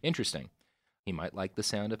 interesting. He might like the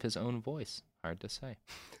sound of his own voice. Hard to say.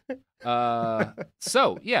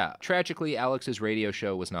 So, yeah, tragically, Alex's radio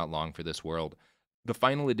show was not long for this world. The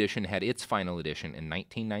final edition had its final edition in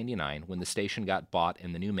 1999 when the station got bought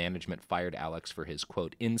and the new management fired Alex for his,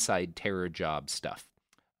 quote, inside terror job stuff.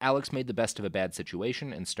 Alex made the best of a bad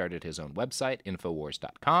situation and started his own website,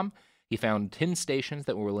 Infowars.com. He found 10 stations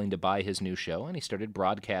that were willing to buy his new show, and he started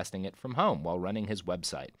broadcasting it from home while running his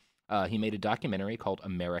website. He made a documentary called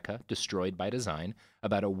America, Destroyed by Design,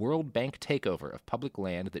 about a World Bank takeover of public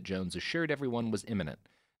land that Jones assured everyone was imminent.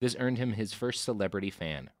 This earned him his first celebrity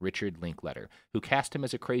fan, Richard Linklater, who cast him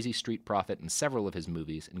as a crazy street prophet in several of his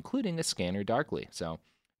movies, including A Scanner Darkly. So,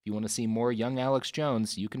 if you want to see more young Alex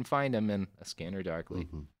Jones, you can find him in A Scanner Darkly.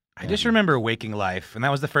 Mm-hmm. I just remember Waking Life, and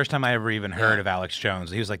that was the first time I ever even heard of Alex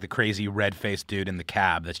Jones. He was like the crazy red-faced dude in the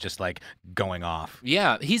cab that's just like going off.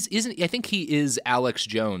 Yeah, I think he is Alex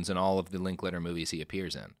Jones in all of the Linklater movies he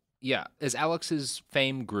appears in. Yeah, as Alex's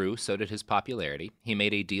fame grew, so did his popularity. He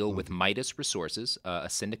made a deal with Midas Resources, a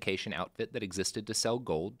syndication outfit that existed to sell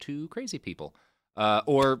gold to crazy people,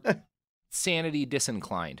 or sanity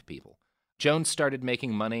disinclined people. Jones started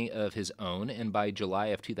making money of his own, and by July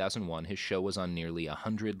of 2001, his show was on nearly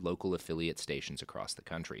 100 local affiliate stations across the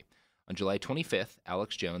country. On July 25th,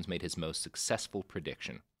 Alex Jones made his most successful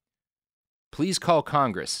prediction. "Please call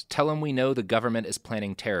Congress. Tell them we know the government is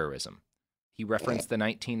planning terrorism." He referenced the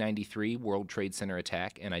 1993 World Trade Center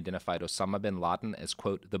attack and identified Osama bin Laden as,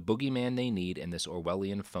 quote, the boogeyman they need in this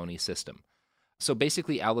Orwellian phony system. So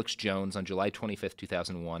basically, Alex Jones, on July 25th,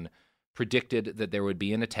 2001, predicted that there would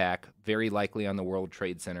be an attack, very likely on the World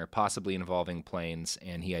Trade Center, possibly involving planes,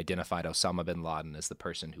 and he identified Osama bin Laden as the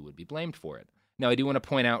person who would be blamed for it. Now, I do want to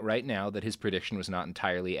point out right now that his prediction was not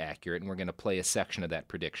entirely accurate, and we're going to play a section of that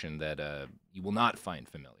prediction that you will not find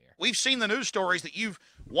familiar. We've seen the news stories that you've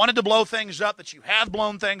wanted to blow things up, that you have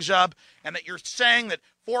blown things up, and that you're saying that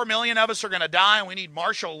 4 million of us are going to die and we need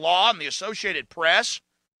martial law and the Associated Press.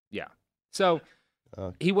 Yeah. So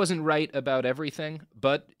he wasn't right about everything,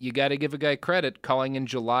 but you got to give a guy credit. Calling in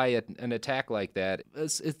July an attack like that,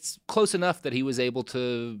 it's close enough that he was able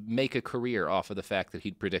to make a career off of the fact that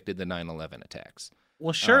he'd predicted the 9/11 attacks.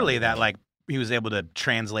 Well, surely that he was able to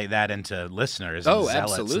translate that into listeners and zealots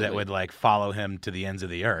absolutely. that would follow him to the ends of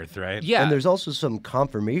the earth, right? Yeah. And there's also some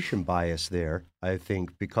confirmation bias there, I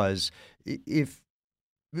think, because if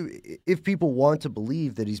people want to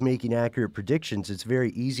believe that he's making accurate predictions, it's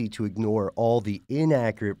very easy to ignore all the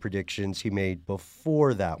inaccurate predictions he made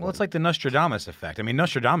before that one. Well, it's like the Nostradamus effect. I mean,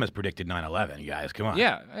 Nostradamus predicted 9/11, you guys. Come on.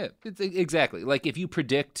 Yeah, exactly. Like if you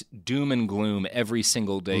predict doom and gloom every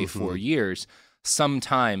single day for years,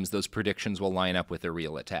 sometimes those predictions will line up with a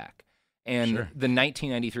real attack. And the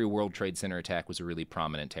 1993 World Trade Center attack was a really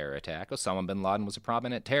prominent terror attack. Osama bin Laden was a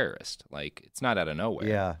prominent terrorist. Like, it's not out of nowhere.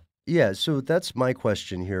 Yeah. Yeah, so that's my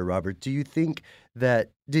question here, Robert. Do you think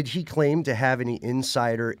did he claim to have any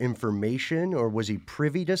insider information, or was he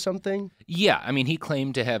privy to something? Yeah, I mean, he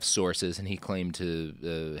claimed to have sources, and he claimed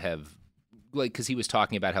to have, because he was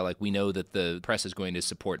talking about how, we know that the press is going to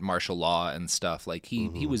support martial law and stuff. Like,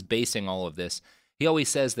 he was basing all of this. He always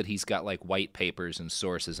says that he's got, white papers and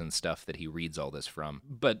sources and stuff that he reads all this from.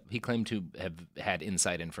 But he claimed to have had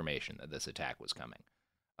inside information that this attack was coming.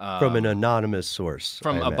 From an anonymous source.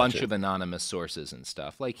 From I a bunch imagine. of anonymous sources and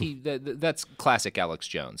stuff. Like, that's classic Alex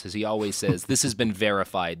Jones, as he always says, this has been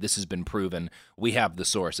verified, this has been proven, we have the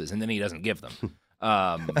sources, and then he doesn't give them.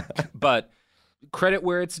 But credit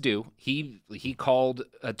where it's due. He called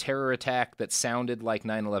a terror attack that sounded like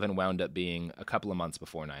 9/11 wound up being a couple of months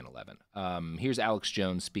before 9/11. Here's Alex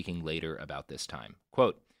Jones speaking later about this time.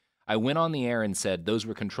 Quote, I went on the air and said, those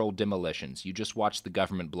were controlled demolitions. You just watched the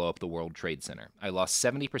government blow up the World Trade Center. I lost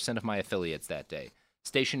 70% of my affiliates that day.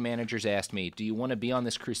 Station managers asked me, do you want to be on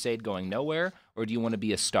this crusade going nowhere, or do you want to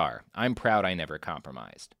be a star? I'm proud I never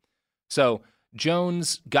compromised. So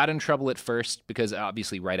Jones got in trouble at first because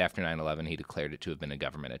obviously right after 9/11 he declared it to have been a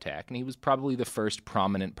government attack, and he was probably the first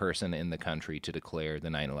prominent person in the country to declare the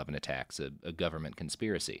 9/11 attacks a government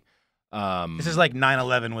conspiracy. This is like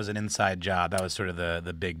 9/11 was an inside job. That was sort of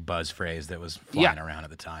the big buzz phrase that was flying around at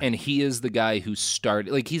the time. And he is the guy who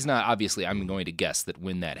started, he's not, obviously, I'm going to guess that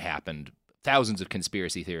when that happened, thousands of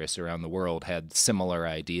conspiracy theorists around the world had similar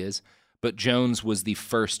ideas, but Jones was the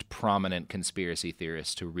first prominent conspiracy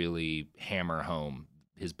theorist to really hammer home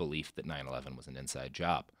his belief that 9/11 was an inside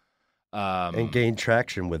job. And gained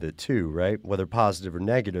traction with it too, right? Whether positive or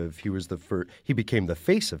negative, he became the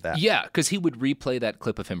face of that. Yeah, because he would replay that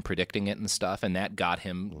clip of him predicting it and stuff, and that got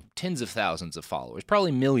him tens of thousands of followers,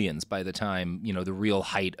 probably millions by the time, the real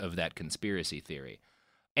height of that conspiracy theory.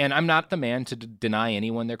 And I'm not the man to deny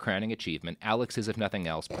anyone their crowning achievement. Alex is, if nothing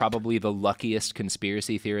else, probably the luckiest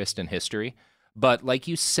conspiracy theorist in history. But like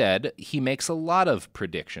you said, he makes a lot of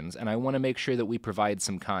predictions, and I want to make sure that we provide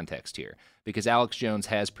some context here, because Alex Jones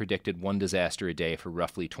has predicted one disaster a day for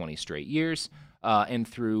roughly 20 straight years,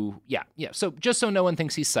 So just so no one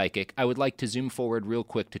thinks he's psychic, I would like to zoom forward real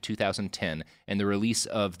quick to 2010 and the release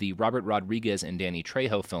of the Robert Rodriguez and Danny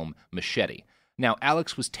Trejo film Machete. Now,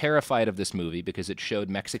 Alex was terrified of this movie because it showed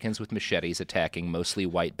Mexicans with machetes attacking mostly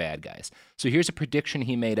white bad guys. So here's a prediction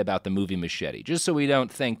he made about the movie Machete, just so we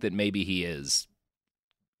don't think that maybe he is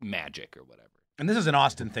magic or whatever. And this is an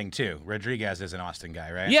Austin thing, too. Rodriguez is an Austin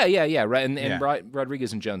guy, right? Yeah, right. And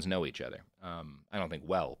Rodriguez and Jones know each other. I don't think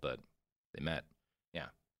well, but they met. Yeah.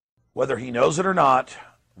 Whether he knows it or not,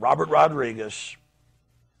 Robert Rodriguez,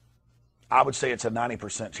 I would say it's a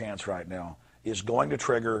 90% chance right now, is going to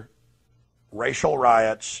trigger racial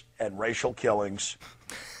riots and racial killings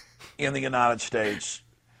in the United States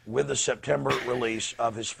with the September release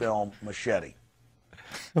of his film Machete.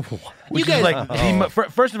 Which is like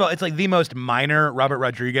first of all, it's like the most minor Robert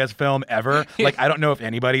Rodriguez film ever. Like, I don't know if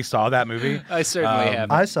anybody saw that movie. I certainly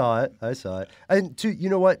have. I saw it. And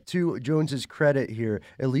to Jones's credit here,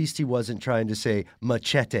 at least he wasn't trying to say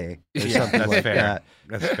machete or something like that.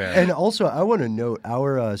 That's fair. And also, I want to note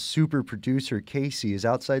our super producer Casey is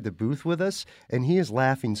outside the booth with us, and he is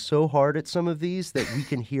laughing so hard at some of these that we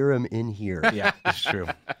can hear him in here. Yeah, it's true.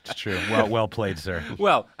 It's true. Well played, sir.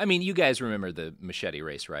 Well, I mean, you guys remember the machete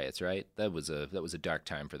race riots, right? That was a dark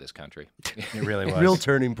time for this country. It really was. Real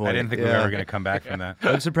turning point. I didn't think we were ever going to come back from that.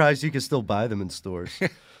 I'm surprised you can still buy them in stores.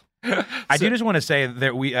 I do just want to say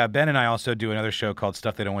that we Ben and I also do another show called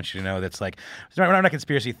Stuff They Don't Want You to Know. That's like, we're not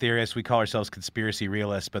conspiracy theorists. We call ourselves conspiracy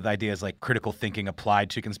realists, but the idea is like critical thinking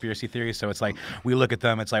applied to conspiracy theories. So it's like we look at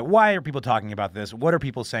them. It's like, why are people talking about this? What are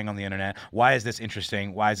people saying on the internet? Why is this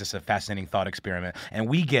interesting? Why is this a fascinating thought experiment? And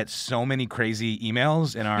we get so many crazy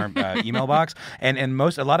emails in our email box, and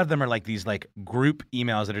a lot of them are like these like group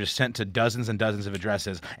emails that are just sent to dozens and dozens of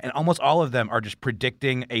addresses, and almost all of them are just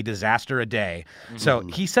predicting a disaster a day. Mm-hmm. So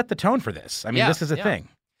he set the tone for this. I mean, this is a thing.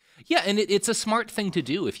 Yeah, and it's a smart thing to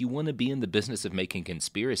do if you want to be in the business of making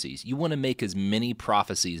conspiracies. You want to make as many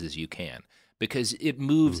prophecies as you can because it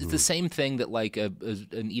moves. It's the same thing that like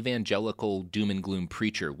an evangelical doom and gloom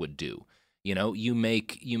preacher would do. You know, you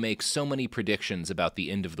make so many predictions about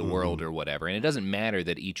the end of the world or whatever, and it doesn't matter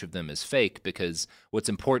that each of them is fake because what's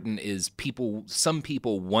important is some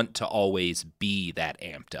people want to always be that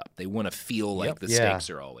amped up. They want to feel like the stakes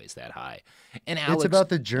are always that high. And Alex, it's about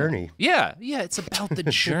the journey. Yeah, it's about the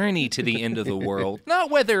journey to the end of the world, not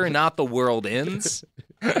whether or not the world ends.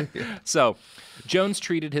 So, Jones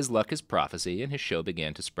treated his luck as prophecy, and his show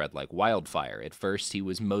began to spread like wildfire. At first, he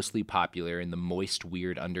was mostly popular in the moist,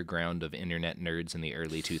 weird underground of internet nerds in the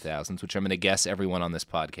early 2000s, which I'm going to guess everyone on this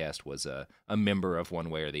podcast was a member of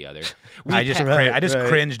one way or the other. I just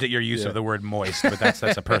cringed at your use of the word moist, but that's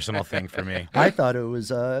a personal thing for me. I thought it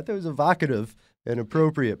was evocative and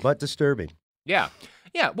appropriate, but disturbing. Yeah.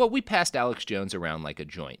 Yeah, well, we passed Alex Jones around like a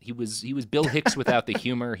joint. He was Bill Hicks without the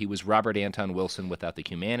humor. He was Robert Anton Wilson without the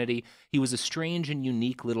humanity. He was a strange and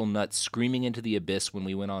unique little nut screaming into the abyss when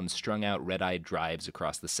we went on strung-out red-eyed drives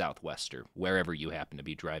across the Southwest or wherever you happen to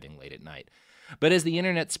be driving late at night. But as the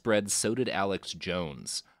internet spread, so did Alex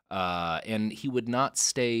Jones, and he would not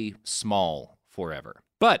stay small forever.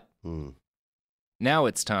 But now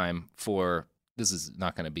it's time for... This is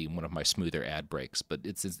not going to be one of my smoother ad breaks, but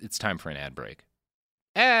it's time for an ad break.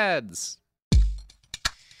 Ads!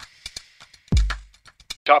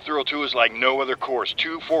 Top Thrill 2 is like no other course.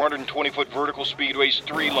 2 420-foot vertical speedways,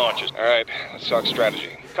 3 launches. All right, let's talk strategy.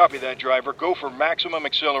 Copy that, driver. Go for maximum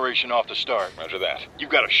acceleration off the start. Roger that.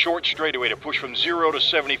 You've got a short straightaway to push from 0 to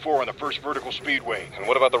 74 on the first vertical speedway. And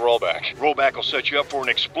what about the rollback? Rollback will set you up for an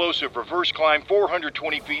explosive reverse climb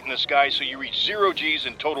 420 feet in the sky so you reach 0 Gs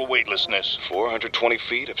in total weightlessness. 420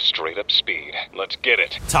 feet of straight-up speed. Let's get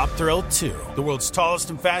it. Top Thrill 2, the world's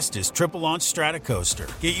tallest and fastest triple-launch Stratocoaster.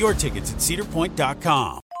 Get your tickets at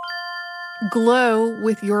cedarpoint.com. Glow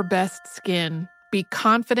with your best skin. Be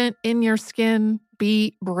confident in your skin.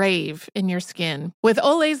 Be brave in your skin. With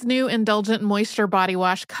Olay's new Indulgent Moisture Body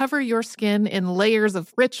Wash, cover your skin in layers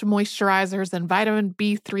of rich moisturizers and vitamin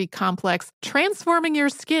B3 complex, transforming your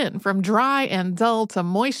skin from dry and dull to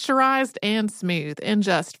moisturized and smooth in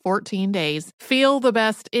just 14 days. Feel the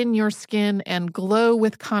best in your skin and glow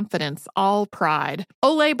with confidence, all pride.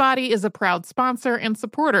 Olay Body is a proud sponsor and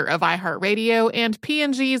supporter of iHeartRadio and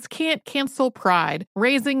P&G's Can't Cancel Pride,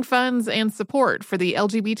 raising funds and support for the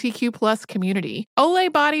LGBTQ+ community.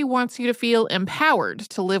 Olay Body wants you to feel empowered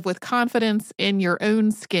to live with confidence in your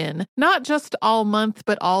own skin, not just all month,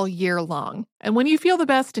 but all year long. And when you feel the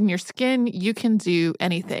best in your skin, you can do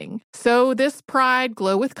anything. So this pride,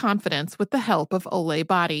 glow with confidence with the help of Olay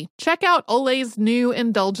Body. Check out Olay's new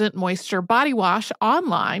Indulgent Moisture Body Wash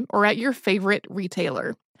online or at your favorite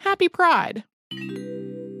retailer. Happy Pride!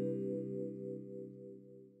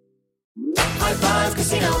 High Five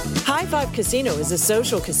Casino. High Five Casino is a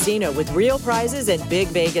social casino with real prizes and big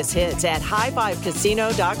Vegas hits at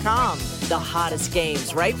highfivecasino.com. The hottest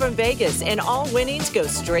games right from Vegas, and all winnings go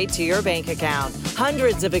straight to your bank account.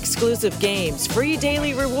 Hundreds of exclusive games, free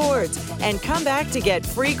daily rewards, and come back to get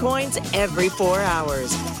free coins every 4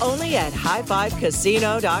 hours. Only at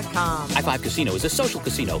highfivecasino.com. High Five Casino is a social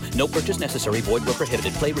casino. No purchase necessary. Void where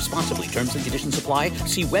prohibited. Play responsibly. Terms and conditions apply.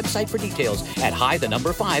 See website for details at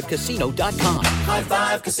high5casino.com. High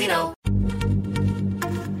Five Casino.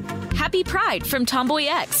 Happy Pride from Tomboy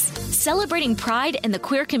X, celebrating pride and the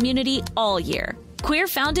queer community all year. Queer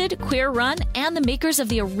founded, queer run, and the makers of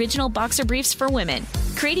the original boxer briefs for women,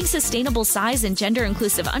 creating sustainable size and gender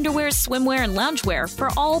inclusive underwear, swimwear, and loungewear for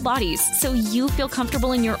all bodies so you feel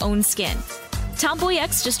comfortable in your own skin. Tomboy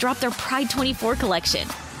X just dropped their Pride 24 collection.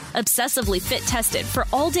 Obsessively fit tested for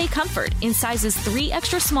all day comfort in sizes 3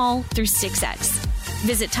 extra small through 6X.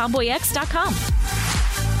 Visit tomboyx.com.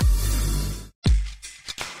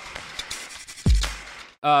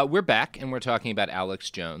 We're back, and we're talking about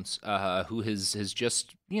Alex Jones, who has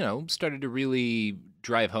just, started to really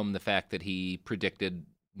drive home the fact that he predicted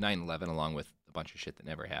 9/11 along with a bunch of shit that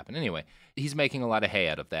never happened. Anyway, he's making a lot of hay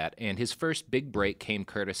out of that, and his first big break came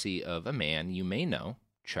courtesy of a man you may know,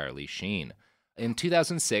 Charlie Sheen. In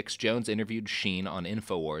 2006, Jones interviewed Sheen on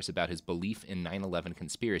InfoWars about his belief in 9/11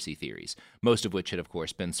 conspiracy theories, most of which had, of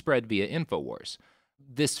course, been spread via InfoWars.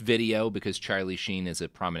 This video, because Charlie Sheen is a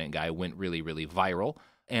prominent guy, went really, really viral.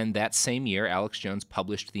 And that same year, Alex Jones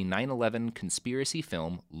published the 9/11 conspiracy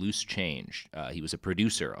film Loose Change. He was a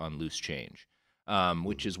producer on Loose Change,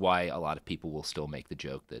 which is why a lot of people will still make the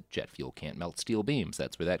joke that jet fuel can't melt steel beams.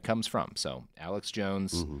 That's where that comes from. So Alex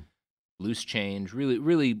Jones, Loose Change, really,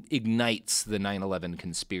 really ignites the 9/11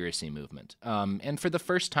 conspiracy movement. And for the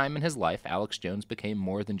first time in his life, Alex Jones became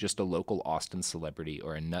more than just a local Austin celebrity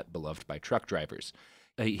or a nut beloved by truck drivers.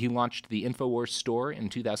 He launched the InfoWars store in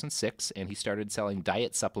 2006, and he started selling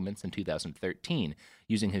diet supplements in 2013,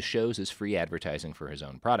 using his shows as free advertising for his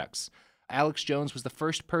own products. Alex Jones was the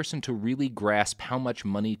first person to really grasp how much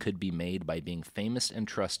money could be made by being famous and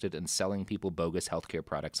trusted and selling people bogus healthcare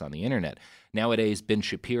products on the internet. Nowadays, Ben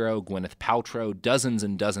Shapiro, Gwyneth Paltrow, dozens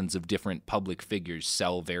and dozens of different public figures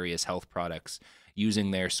sell various health products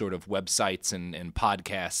using their sort of websites and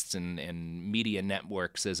podcasts and media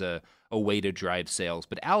networks as a way to drive sales.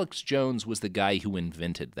 But Alex Jones was the guy who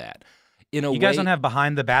invented that. You guys don't have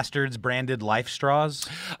Behind the Bastards branded Life Straws?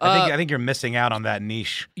 I think you're missing out on that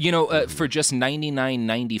niche. For just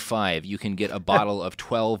 $99.95, you can get a bottle of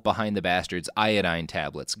 12 Behind the Bastards iodine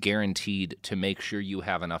tablets, guaranteed to make sure you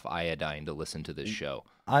have enough iodine to listen to this show.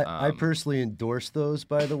 I personally endorse those,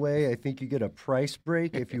 by the way. I think you get a price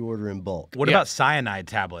break if you order in bulk. What about cyanide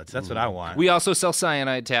tablets? That's what I want. We also sell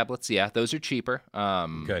cyanide tablets. Yeah, those are cheaper.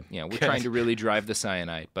 Good. Yeah, we're trying to really drive the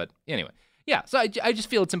cyanide. But anyway, yeah. So I just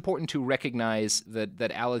feel it's important to recognize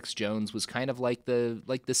that Alex Jones was kind of like the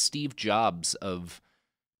Steve Jobs of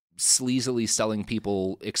sleazily selling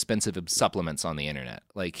people expensive supplements on the internet.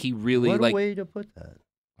 Like he really What a way to put that.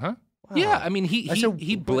 Huh? Wow. Yeah, I mean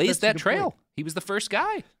he blazed that trail. He was the first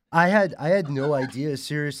guy. I had no idea,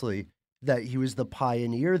 seriously, that he was the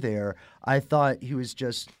pioneer there. I thought he was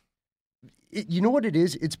just... You know what it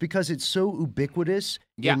is? It's because it's so ubiquitous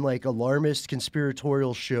in like alarmist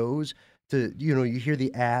conspiratorial shows. You hear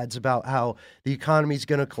the ads about how the economy's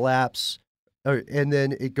going to collapse, and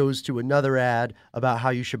then it goes to another ad about how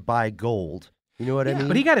you should buy gold. You know what I mean?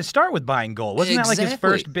 But he got to start with buying gold. Wasn't that like his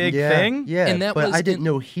first big thing? Yeah, and I didn't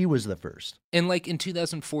know he was the first. And like in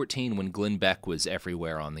 2014, when Glenn Beck was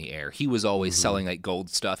everywhere on the air, he was always selling like gold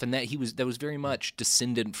stuff, and that was very much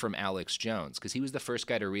descendant from Alex Jones, because he was the first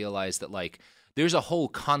guy to realize that like there's a whole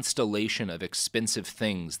constellation of expensive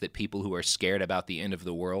things that people who are scared about the end of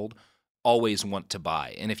the world always want to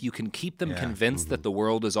buy. And if you can keep them convinced that the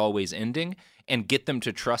world is always ending and get them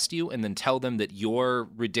to trust you and then tell them that your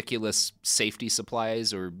ridiculous safety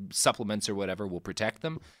supplies or supplements or whatever will protect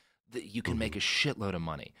them, you can make a shitload of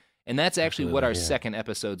money. And that's actually what our second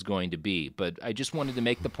episode's going to be. But I just wanted to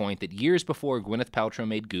make the point that years before Gwyneth Paltrow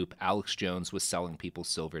made Goop, Alex Jones was selling people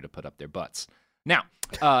silver to put up their butts. Now,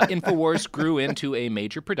 InfoWars grew into a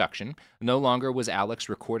major production. No longer was Alex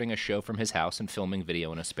recording a show from his house and filming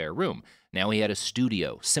video in a spare room. Now he had a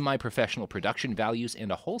studio, semi-professional production values,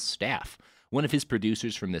 and a whole staff. One of his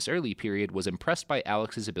producers from this early period was impressed by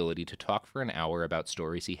Alex's ability to talk for an hour about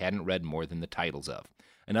stories he hadn't read more than the titles of.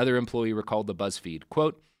 Another employee recalled the BuzzFeed,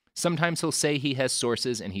 quote, "Sometimes he'll say he has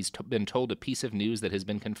sources and he's been told a piece of news that has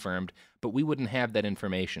been confirmed, but we wouldn't have that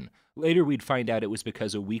information. Later we'd find out it was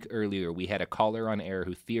because a week earlier we had a caller on air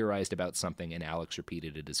who theorized about something and Alex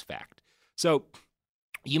repeated it as fact." So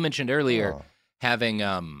you mentioned earlier having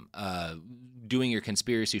doing your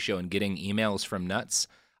conspiracy show and getting emails from nuts.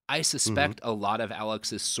 I suspect a lot of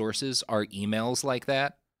Alex's sources are emails like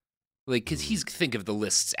that. Like, because think of the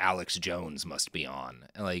lists Alex Jones must be on.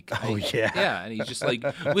 Like, yeah, and he's just like,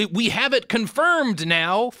 we have it confirmed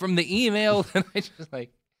now from the email, and I just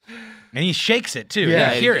like, and he shakes it too.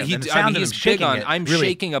 Yeah, you hear it. He's shaking it. I'm really,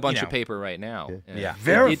 shaking a bunch of paper right now. Yeah,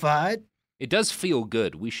 verified. It does feel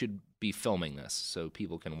good. We should be filming this so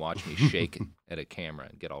people can watch me shake at a camera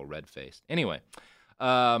and get all red faced. Anyway,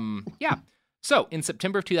 yeah. So, in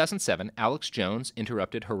September of 2007, Alex Jones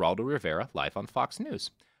interrupted Geraldo Rivera live on Fox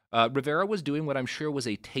News. Rivera was doing what I'm sure was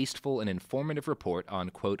a tasteful and informative report on,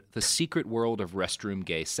 quote, the secret world of restroom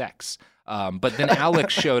gay sex. But then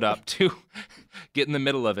Alex showed up to get in the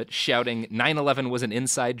middle of it, shouting 9/11 was an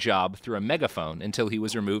inside job through a megaphone until he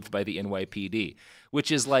was removed by the NYPD,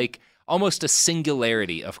 which is like almost a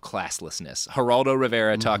singularity of classlessness. Geraldo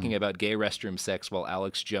Rivera talking about gay restroom sex while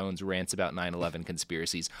Alex Jones rants about 9/11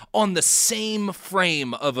 conspiracies on the same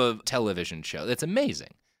frame of a television show. That's amazing.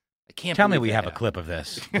 I can't Tell me believe we that have a happened. clip of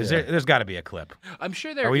this. There's got to be a clip. I'm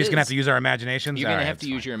sure there is. Are we just going to have to use our imaginations? You're going All to right, have to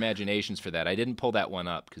use your imaginations for that. I didn't pull that one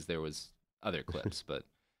up because there was other clips, but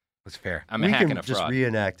that's fair. I'm we a hack can and a just fraud.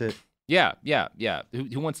 reenact it. Yeah.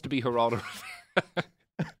 Who wants to be Geraldo Rivera?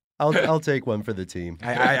 I'll take one for the team.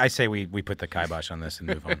 I say we put the kibosh on this and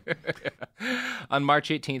move on. On March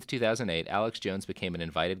 18th, 2008, Alex Jones became an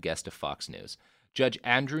invited guest of Fox News. Judge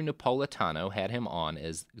Andrew Napolitano had him on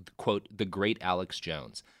as, quote, the great Alex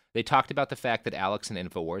Jones. They talked about the fact that Alex and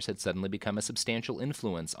InfoWars had suddenly become a substantial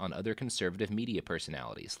influence on other conservative media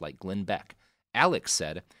personalities like Glenn Beck. Alex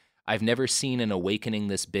said, I've never seen an awakening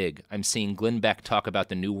this big. I'm seeing Glenn Beck talk about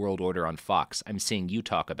the New World Order on Fox. I'm seeing you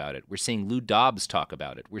talk about it. We're seeing Lou Dobbs talk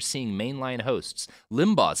about it. We're seeing mainline hosts.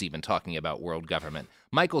 Limbaugh's even talking about world government.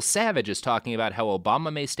 Michael Savage is talking about how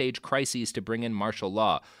Obama may stage crises to bring in martial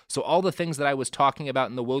law. So all the things that I was talking about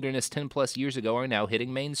in the wilderness 10 plus years ago are now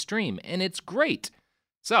hitting mainstream, and it's great.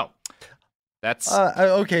 So that's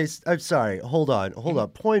okay. I'm sorry. Hold on.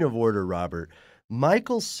 Point of order, Robert.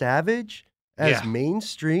 Michael Savage as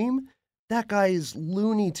mainstream? That guy is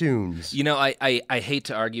Looney Tunes. You know, I hate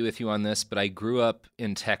to argue with you on this, but I grew up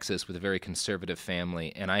in Texas with a very conservative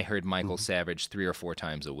family, and I heard Michael Savage 3 or 4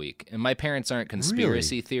 times a week. And my parents aren't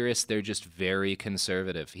conspiracy theorists. They're just very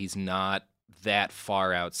conservative. He's not that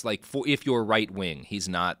far out. It's like, if you're right wing,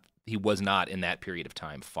 he was not in that period of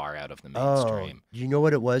time far out of the mainstream. You know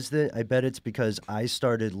what it was then? I bet it's because I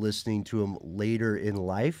started listening to him later in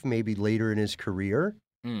life, maybe later in his career.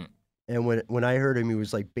 And when I heard him, he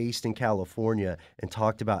was like based in California and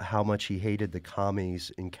talked about how much he hated the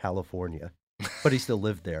commies in California, but he still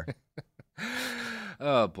lived there.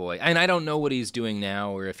 Oh boy. And I don't know what he's doing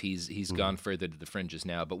now or if he's gone further to the fringes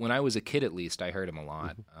now, but when I was a kid at least, I heard him a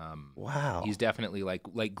lot. Wow. He's definitely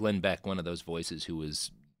like Glenn Beck, one of those voices who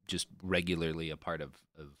was just regularly a part of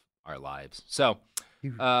our lives. So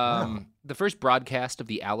the first broadcast of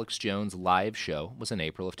the Alex Jones live show was in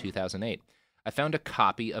April of 2008. I found a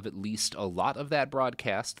copy of at least a lot of that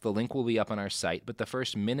broadcast. The link will be up on our site, but the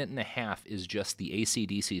first minute and a half is just the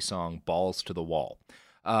AC/DC song Balls to the Wall.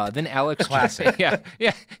 Then Alex... Classic. Yeah,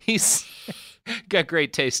 he's got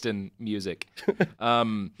great taste in music.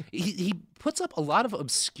 He puts up a lot of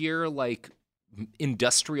obscure, like,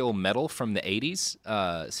 industrial metal from the 80s.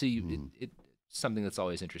 It's something that's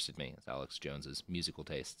always interested me, is Alex Jones's musical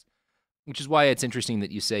tastes. Which is why it's interesting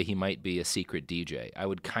that you say he might be a secret DJ. I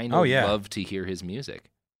would kind of love to hear his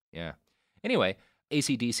music. Yeah. Anyway,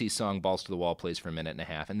 AC/DC's song Balls to the Wall plays for a minute and a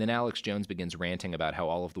half, and then Alex Jones begins ranting about how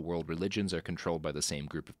all of the world religions are controlled by the same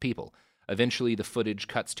group of people. Eventually, the footage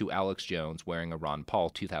cuts to Alex Jones wearing a Ron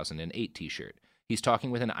Paul 2008 t-shirt. He's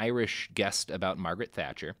talking with an Irish guest about Margaret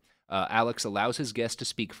Thatcher. Alex allows his guest to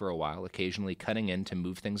speak for a while, occasionally cutting in to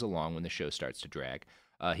move things along when the show starts to drag.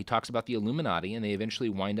 He talks about the Illuminati, and they eventually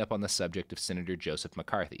wind up on the subject of Senator Joseph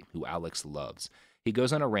McCarthy, who Alex loves. He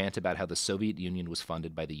goes on a rant about how the Soviet Union was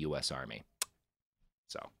funded by the U.S. Army.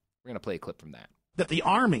 So, we're going to play a clip from that. That the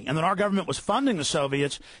Army and that our government was funding the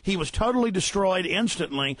Soviets, he was totally destroyed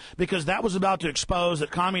instantly because that was about to expose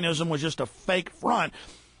that communism was just a fake front.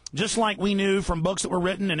 Just like we knew from books that were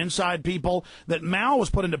written and inside people that Mao was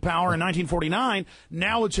put into power in 1949,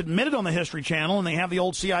 now it's admitted on the History Channel, and they have the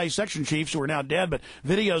old CIA section chiefs who are now dead, but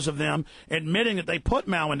videos of them admitting that they put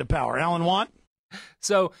Mao into power. Alan Watt?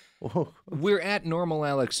 So we're at normal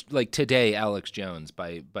Alex, like today, Alex Jones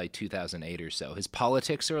by 2008 or so. His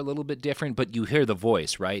politics are a little bit different, but you hear the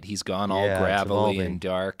voice, right? He's gone all gravelly and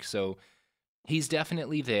dark, so... He's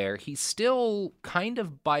definitely there. He's still kind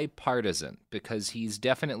of bipartisan because he's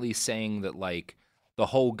definitely saying that, like, the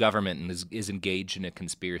whole government is engaged in a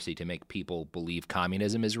conspiracy to make people believe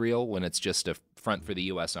communism is real when it's just a front for the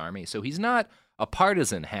U.S. Army. So he's not a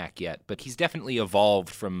partisan hack yet, but he's definitely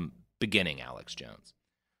evolved from beginning Alex Jones.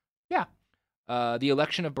 Yeah. The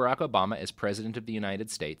election of Barack Obama as president of the United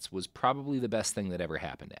States was probably the best thing that ever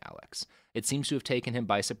happened to Alex. It seems to have taken him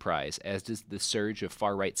by surprise, as does the surge of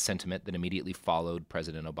far-right sentiment that immediately followed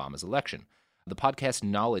President Obama's election. The podcast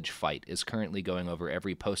Knowledge Fight is currently going over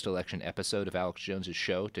every post-election episode of Alex Jones's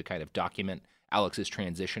show to kind of document Alex's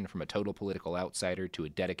transition from a total political outsider to a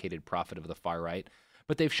dedicated prophet of the far right.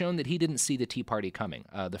 but they've shown that he didn't see the Tea Party coming.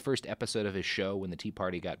 The first episode of his show, when the Tea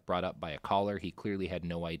Party got brought up by a caller, he clearly had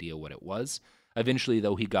no idea what it was. Eventually,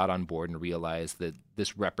 though, he got on board and realized that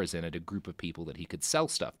this represented a group of people that he could sell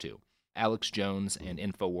stuff to. Alex Jones and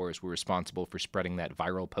InfoWars were responsible for spreading that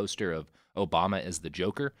viral poster of Obama as the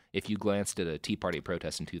Joker. If you glanced at a Tea Party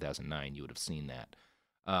protest in 2009, you would have seen that.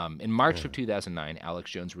 In March of 2009,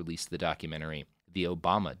 Alex Jones released the documentary The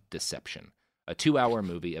Obama Deception, a 2-hour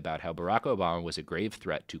movie about how Barack Obama was a grave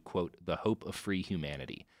threat to, quote, the hope of free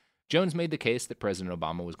humanity. Jones made the case that President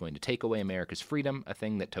Obama was going to take away America's freedom, a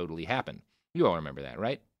thing that totally happened. You all remember that,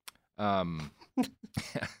 right?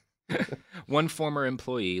 One former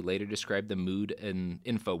employee later described the mood in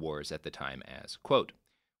InfoWars at the time as, quote,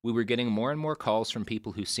 we were getting more and more calls from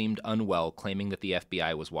people who seemed unwell, claiming that the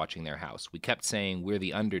FBI was watching their house. We kept saying, we're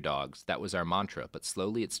the underdogs. That was our mantra, but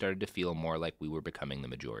slowly it started to feel more like we were becoming the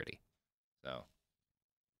majority. So,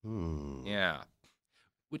 yeah.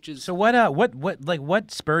 Which is so.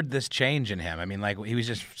 What spurred this change in him? I mean, like he was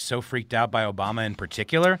just so freaked out by Obama in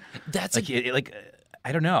particular. That's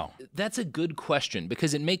I don't know. That's a good question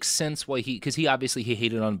because it makes sense why he obviously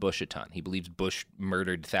hated on Bush a ton. He believes Bush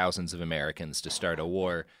murdered thousands of Americans to start a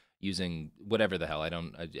war using whatever the hell. I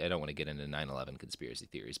don't want to get into 9/11 conspiracy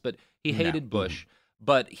theories, but he hated Bush.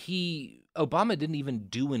 But Obama didn't even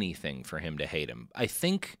do anything for him to hate him. I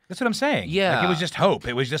think that's what I'm saying. Yeah, like, it was just hope.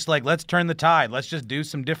 It was just like, let's turn the tide. Let's just do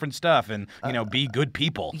some different stuff and be good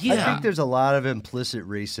people. Yeah. I think there's a lot of implicit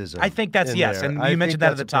racism. I think that's there. and you mentioned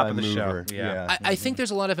that at the top of the show. Yeah, I think there's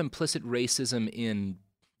a lot of implicit racism in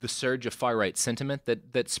the surge of far-right sentiment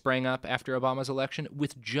that sprang up after Obama's election.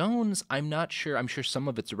 With Jones, I'm not sure. I'm sure some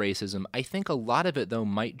of it's racism. I think a lot of it, though,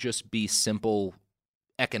 might just be simple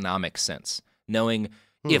economic sense. Knowing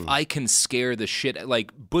if I can scare the shit,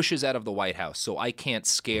 like Bush is out of the White House, so I can't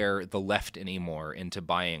scare the left anymore into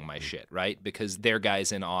buying my shit, right? Because their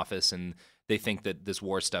guy's in office and they think that this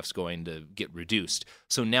war stuff's going to get reduced.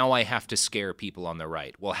 So now I have to scare people on the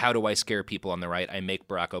right. Well, how do I scare people on the right? I make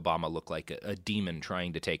Barack Obama look like a demon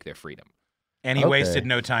trying to take their freedom. And he wasted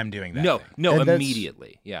no time doing that. No,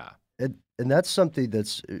 immediately, yeah. And that's something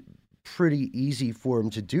that's pretty easy for him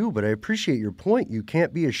to do, but I appreciate your point. You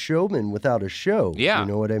can't be a showman without a show. Yeah, you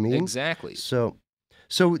know what I mean? Exactly. So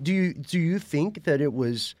do you think that it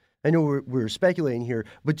was? I know we're speculating here,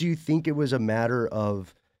 but do you think it was a matter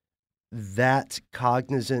of that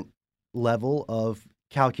cognizant level of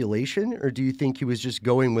calculation, or do you think he was just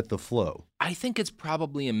going with the flow? I think it's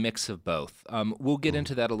probably a mix of both. We'll get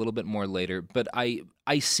into that a little bit more later, but I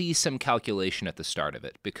see some calculation at the start of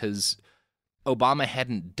it because Obama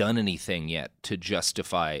hadn't done anything yet to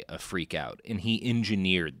justify a freak out, and he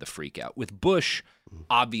engineered the freak out. With Bush,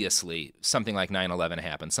 obviously, something like 9/11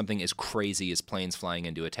 happened, something as crazy as planes flying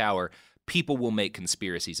into a tower. People will make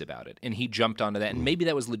conspiracies about it, and he jumped onto that, and maybe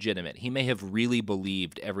that was legitimate. He may have really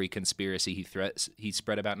believed every conspiracy he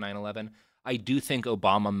spread about 9/11. I do think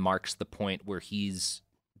Obama marks the point where he's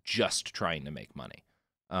just trying to make money.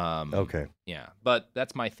 Okay. Yeah, but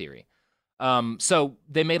that's my theory. So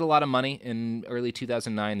they made a lot of money in early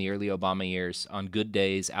 2009, the early Obama years. On good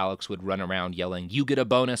days, Alex would run around yelling, "You get a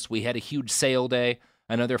bonus. We had a huge sale day."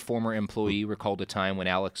 Another former employee recalled a time when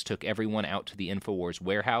Alex took everyone out to the InfoWars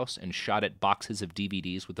warehouse and shot at boxes of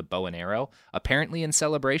DVDs with a bow and arrow, apparently in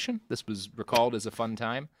celebration. This was recalled as a fun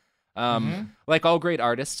time. Like all great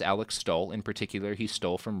artists, Alex stole. In particular, he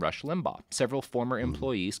stole from Rush Limbaugh. Several former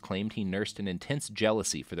employees claimed he nursed an intense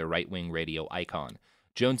jealousy for the right-wing radio icon.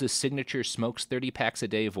 Jones's signature smokes 30 packs a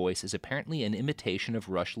day voice is apparently an imitation of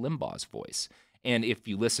Rush Limbaugh's voice. And if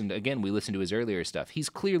you listened, again, we listened to his earlier stuff, he's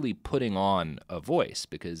clearly putting on a voice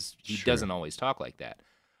because he doesn't always talk like that.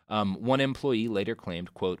 One employee later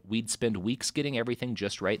claimed, quote, "We'd spend weeks getting everything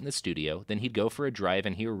just right in the studio, then he'd go for a drive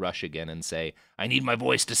and hear Rush again and say, 'I need my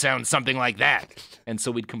voice to sound something like that.' And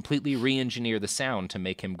so we'd completely re-engineer the sound to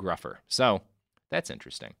make him gruffer." So that's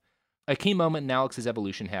interesting. A key moment in Alex's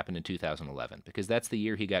evolution happened in 2011, because that's the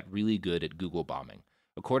year he got really good at Google bombing.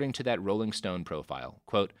 According to that Rolling Stone profile,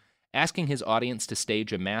 quote, "Asking his audience to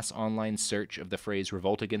stage a mass online search of the phrase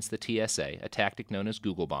revolt against the TSA, a tactic known as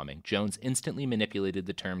Google bombing, Jones instantly manipulated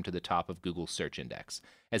the term to the top of Google's search index.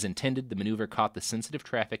 As intended, the maneuver caught the sensitive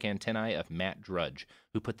traffic antennae of Matt Drudge,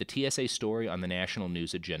 who put the TSA story on the national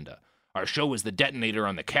news agenda. Our show was the detonator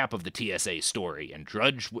on the cap of the TSA story, and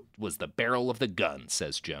Drudge was the barrel of the gun,"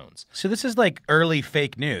 says Jones. So this is like early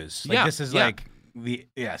fake news. Like, this is like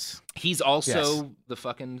He's also the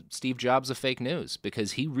fucking Steve Jobs of fake news,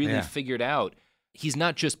 because he really figured out he's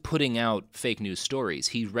not just putting out fake news stories.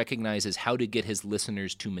 He recognizes how to get his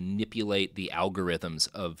listeners to manipulate the algorithms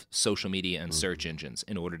of social media and search engines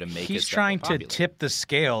in order to make He's trying to tip the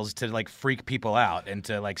scales to like freak people out and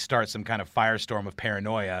to like start some kind of firestorm of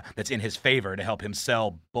paranoia that's in his favor to help him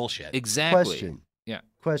sell bullshit. Exactly.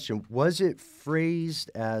 Question. Was it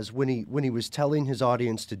phrased as, when he was telling his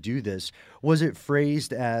audience to do this, was it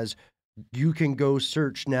phrased as, you can go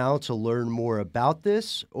search now to learn more about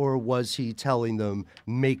this, or was he telling them,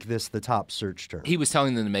 make this the top search term? He was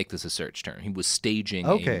telling them to make this a search term. He was staging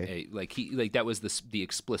that was the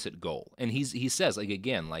explicit goal. And he says, like,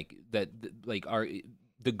 again, like that, like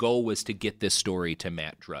the goal was to get this story to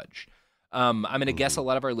Matt Drudge. I'm going to guess a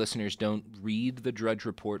lot of our listeners don't read the Drudge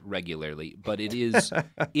Report regularly, but it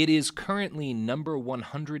is currently number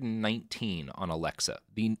 119 on Alexa,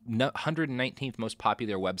 the 119th most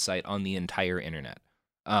popular website on the entire internet.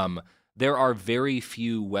 There are very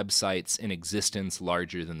few websites in existence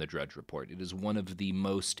larger than the Drudge Report. It is one of the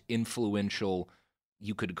most influential,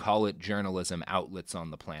 you could call it journalism, outlets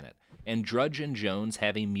on the planet. And Drudge and Jones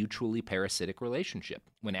have a mutually parasitic relationship.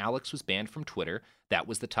 When Alex was banned from Twitter, that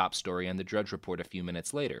was the top story on the Drudge Report a few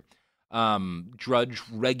minutes later. Drudge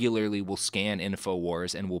regularly will scan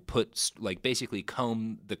InfoWars and will basically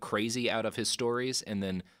comb the crazy out of his stories and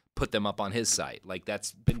then put them up on his site. Like,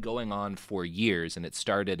 that's been going on for years, and it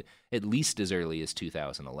started at least as early as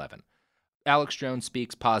 2011. Alex Jones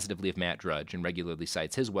speaks positively of Matt Drudge and regularly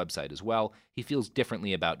cites his website as well. He feels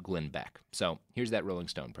differently about Glenn Beck. So here's that Rolling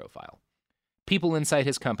Stone profile. People inside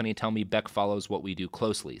his company tell me Beck follows what we do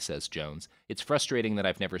closely, says Jones. It's frustrating that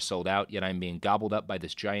I've never sold out, yet I'm being gobbled up by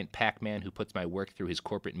this giant Pac-Man who puts my work through his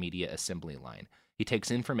corporate media assembly line. He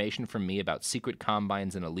takes information from me about secret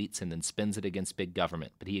combines and elites and then spins it against big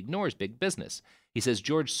government, but he ignores big business. He says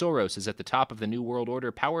George Soros is at the top of the New World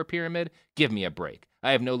Order power pyramid? Give me a break.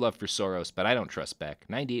 I have no love for Soros, but I don't trust Beck.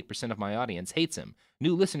 98% of my audience hates him.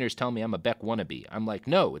 New listeners tell me I'm a Beck wannabe. I'm like,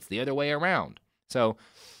 no, it's the other way around. So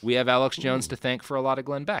we have Alex Jones to thank for a lot of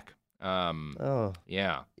Glenn Beck.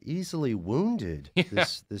 Yeah. Easily wounded,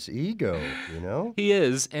 this ego, you know? He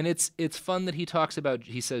is, and it's fun that he talks about,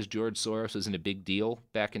 he says George Soros wasn't a big deal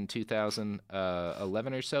back in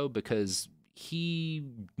 2011 or so, because he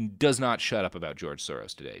does not shut up about George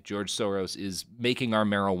Soros today. George Soros is making our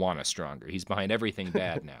marijuana stronger. He's behind everything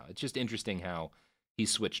bad now. It's just interesting how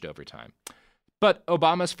he's switched over time. But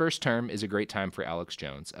Obama's first term is a great time for Alex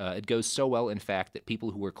Jones. It goes so well, in fact, that people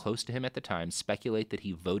who were close to him at the time speculate that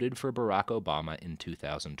he voted for Barack Obama in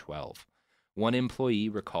 2012. One employee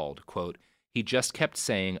recalled, quote, he just kept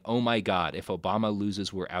saying, oh my God, if Obama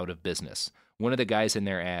loses, we're out of business. One of the guys in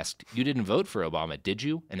there asked, you didn't vote for Obama, did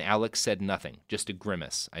you? And Alex said nothing, just a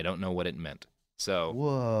grimace. I don't know what it meant. So,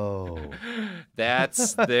 whoa,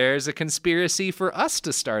 there's a conspiracy for us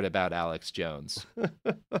to start about Alex Jones.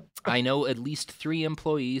 I know at least 3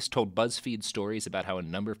 employees told BuzzFeed stories about how a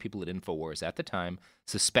number of people at InfoWars at the time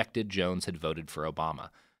suspected Jones had voted for Obama.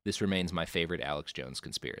 This remains my favorite Alex Jones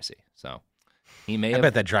conspiracy. So he may I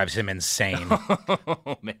bet that drives him insane.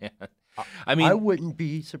 Oh, man. I mean, I wouldn't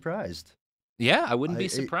be surprised. Yeah, I wouldn't be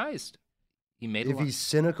surprised. He made if he's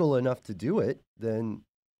cynical enough to do it, then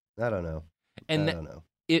I don't know. And I don't know.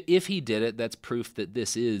 If he did it, that's proof that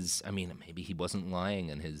this is, I mean, maybe he wasn't lying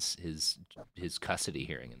in his custody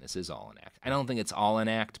hearing, and this is all an act. I don't think it's all an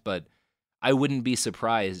act, but I wouldn't be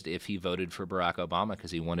surprised if he voted for Barack Obama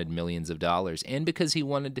because he wanted millions of dollars and because he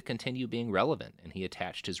wanted to continue being relevant, and he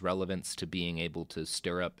attached his relevance to being able to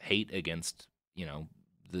stir up hate against,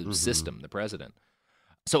 the system, the president.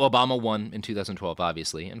 So Obama won in 2012,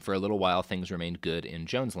 obviously, and for a little while things remained good in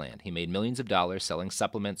Jonesland. He made millions of dollars selling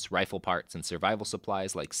supplements, rifle parts, and survival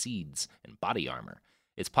supplies like seeds and body armor.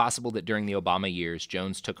 It's possible that during the Obama years,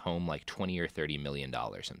 Jones took home like $20 or $30 million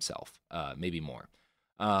himself, maybe more.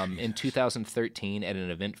 In 2013, at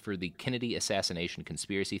an event for the Kennedy assassination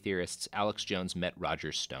conspiracy theorists, Alex Jones met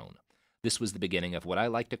Roger Stone. This was the beginning of what I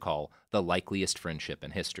like to call the likeliest friendship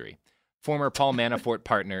in history. Former Paul Manafort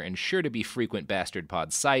partner and sure-to-be frequent Bastard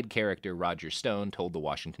Pod's side character Roger Stone told the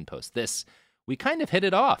Washington Post this, we kind of hit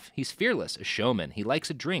it off. He's fearless, a showman. He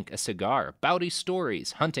likes a drink, a cigar, bouty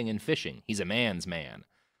stories, hunting and fishing. He's a man's man.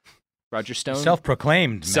 Roger Stone.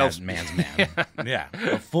 Self-proclaimed man's man. Yeah.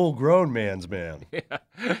 A full-grown man's man.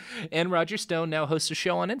 Yeah. And Roger Stone now hosts a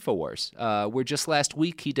show on InfoWars, where just last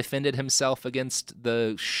week he defended himself against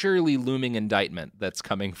the surely looming indictment that's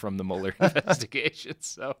coming from the Mueller investigation.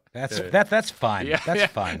 So that's fun. Yeah,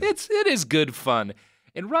 that's fun. It is good fun.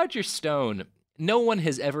 And Roger Stone, no one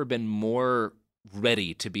has ever been more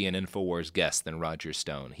ready to be an InfoWars guest than Roger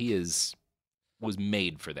Stone. He was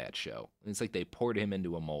made for that show. It's like they poured him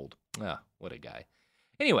into a mold. Ah, what a guy.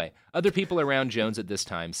 Anyway, other people around Jones at this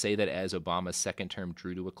time say that as Obama's second term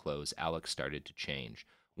drew to a close, Alex started to change.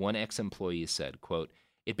 One ex-employee said, quote,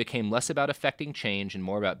 "It became less about affecting change and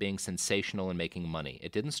more about being sensational and making money.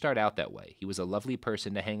 It didn't start out that way. He was a lovely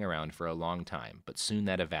person to hang around for a long time, but soon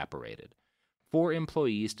that evaporated." 4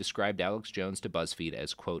 employees described Alex Jones to BuzzFeed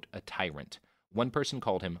as, quote, "a tyrant." One person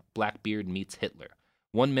called him Blackbeard meets Hitler.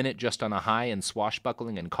 1 minute just on a high and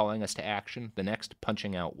swashbuckling and calling us to action, the next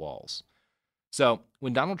punching out walls. So,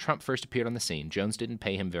 when Donald Trump first appeared on the scene, Jones didn't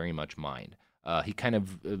pay him very much mind. He kind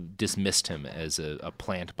of dismissed him as a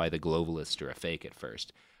plant by the globalists or a fake at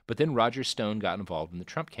first. But then Roger Stone got involved in the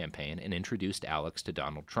Trump campaign and introduced Alex to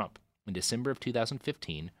Donald Trump. In December of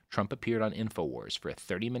 2015, Trump appeared on InfoWars for a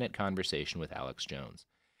 30-minute conversation with Alex Jones.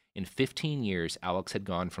 In 15 years, Alex had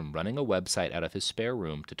gone from running a website out of his spare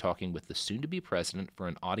room to talking with the soon-to-be president for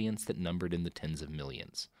an audience that numbered in the tens of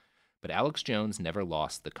millions. But Alex Jones never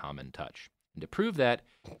lost the common touch. And to prove that,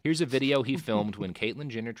 here's a video he filmed when Caitlyn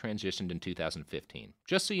Jenner transitioned in 2015.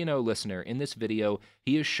 Just so you know, listener, in this video,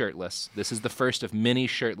 he is shirtless. This is the first of many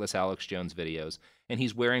shirtless Alex Jones videos, and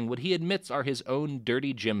he's wearing what he admits are his own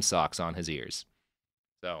dirty gym socks on his ears.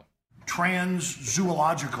 So,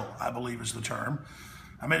 Trans-zoological, I believe is the term.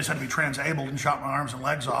 I may just have to be trans-abled and chop my arms and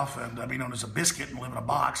legs off and be known as a biscuit and live in a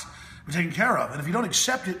box, be taken care of. And if you don't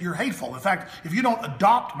accept it, you're hateful. In fact, if you don't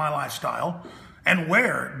adopt my lifestyle and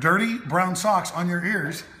wear dirty brown socks on your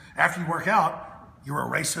ears after you work out, you're a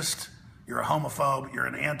racist, you're a homophobe, you're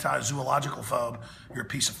an anti-zoological phobe, you're a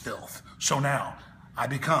piece of filth. So now, I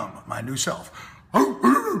become my new self. Oh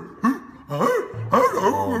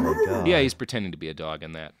my God. Yeah, he's pretending to be a dog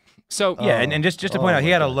in that. So yeah, and just to point out, he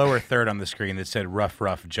had a lower third on the screen that said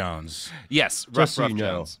Rough Jones. Yes, Rough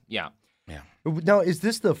Jones. Yeah. Now, is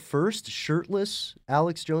this the first shirtless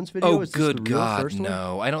Alex Jones video? Oh, is this good the real God, first one?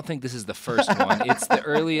 no. I don't think this is the first one. It's the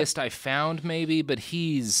earliest I found, maybe, but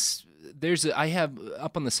I have,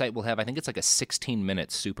 up on the site, we'll have, I think it's like a 16-minute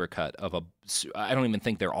supercut of I don't even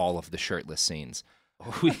think they're all of the shirtless scenes.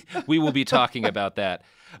 We will be talking about that.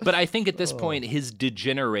 But I think at this point, his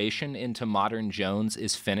degeneration into modern Jones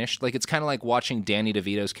is finished. Like, it's kind of like watching Danny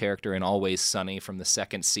DeVito's character in Always Sunny from the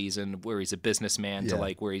second season, where he's a businessman to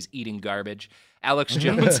like where he's eating garbage. Alex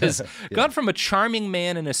Jones has gone from a charming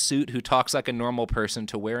man in a suit who talks like a normal person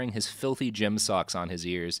to wearing his filthy gym socks on his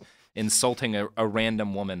ears, insulting a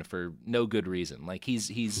random woman for no good reason. Like,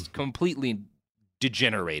 he's completely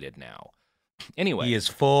degenerated now. Anyway, he is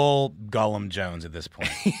full Gollum Jones at this point.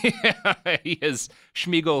 He is.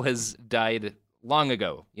 Schmeagol has died long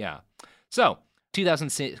ago. Yeah. So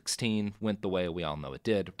 2016 went the way we all know it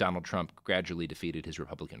did. Donald Trump gradually defeated his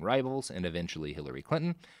Republican rivals and eventually Hillary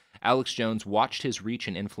Clinton. Alex Jones watched his reach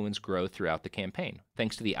and influence grow throughout the campaign.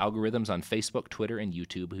 Thanks to the algorithms on Facebook, Twitter, and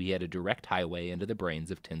YouTube, he had a direct highway into the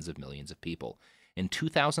brains of tens of millions of people. In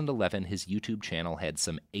 2011, his YouTube channel had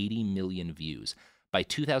some 80 million views. By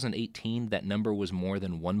 2018, that number was more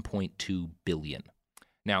than 1.2 billion.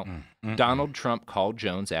 Now, Donald Trump called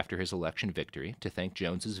Jones after his election victory to thank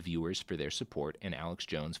Jones's viewers for their support and Alex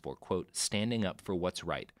Jones for, quote, standing up for what's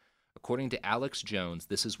right. According to Alex Jones,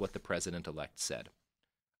 this is what the president-elect said.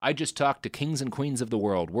 "I just talked to kings and queens of the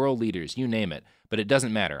world, world leaders, you name it, but it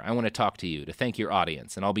doesn't matter. I want to talk to you, to thank your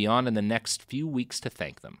audience, and I'll be on in the next few weeks to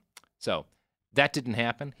thank them." So, that didn't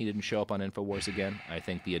happen. He didn't show up on InfoWars again. I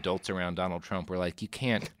think the adults around Donald Trump were like, you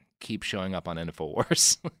can't keep showing up on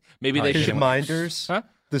InfoWars. Maybe they his should. Minders? Huh?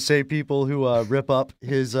 The same people who rip up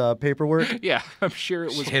his paperwork? Yeah, I'm sure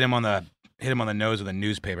it was. Hit him on the nose with a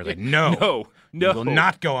newspaper. Like, no. You will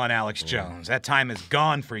not go on Alex Jones. That time is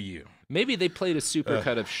gone for you. Maybe they played a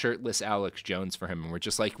supercut of shirtless Alex Jones for him, and we're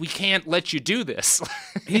just like, we can't let you do this.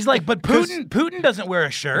 He's like, but Putin doesn't wear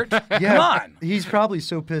a shirt. Come on. He's probably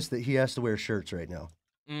so pissed that he has to wear shirts right now.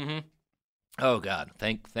 Mm-hmm. Oh, God.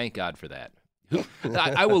 Thank God for that.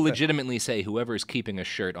 I will legitimately say whoever's keeping a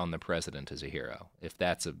shirt on the president is a hero, if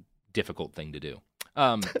that's a difficult thing to do.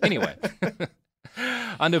 Anyway.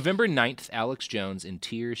 On November 9th, Alex Jones, in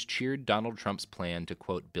tears, cheered Donald Trump's plan to,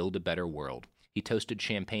 quote, build a better world. He toasted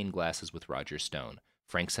champagne glasses with Roger Stone.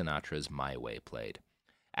 Frank Sinatra's My Way played.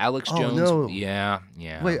 Alex Jones. No. Yeah.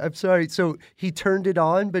 Wait, I'm sorry. So he turned it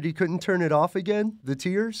on, but he couldn't turn it off again? The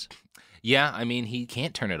tears? Yeah, I mean, he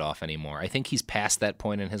can't turn it off anymore. I think he's past that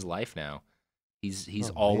point in his life now. He's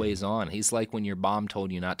always on. He's like when your mom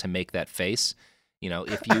told you not to make that face. You know,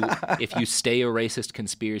 if you stay a racist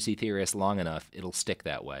conspiracy theorist long enough, it'll stick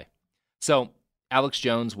that way. So Alex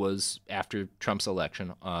Jones was, after Trump's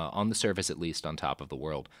election, on the surface at least, on top of the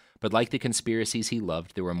world. But like the conspiracies he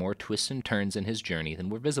loved, there were more twists and turns in his journey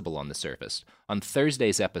than were visible on the surface. On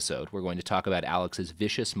Thursday's episode, we're going to talk about Alex's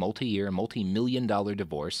vicious multi-year, multi-million-dollar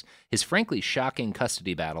divorce, his frankly shocking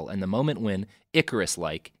custody battle, and the moment when,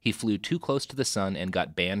 Icarus-like, he flew too close to the sun and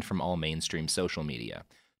got banned from all mainstream social media.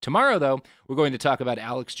 Tomorrow, though, we're going to talk about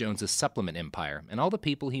Alex Jones's supplement empire and all the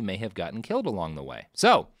people he may have gotten killed along the way.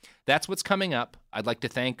 So, that's what's coming up. I'd like to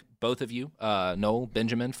thank both of you, Noel,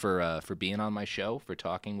 Benjamin, for being on my show, for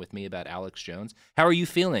talking with me about Alex Jones. How are you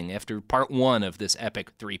feeling after part one of this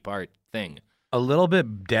epic 3-part thing? A little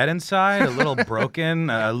bit dead inside, a little broken,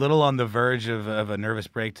 a little on the verge of a nervous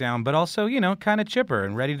breakdown, but also, kind of chipper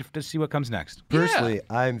and ready to see what comes next. Personally,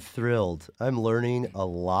 I'm thrilled. I'm learning a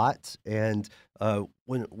lot, and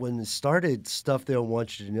when it started Stuff They Don't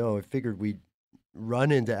Want You to Know, I figured we'd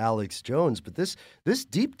run into Alex Jones, but this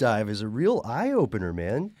deep dive is a real eye-opener,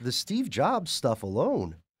 man. The Steve Jobs stuff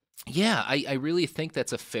alone. Yeah, I really think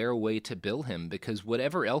that's a fair way to bill him, because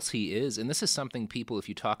whatever else he is, and this is something people, if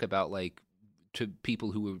you talk about to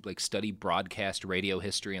people who would study broadcast radio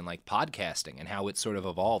history and podcasting and how it's sort of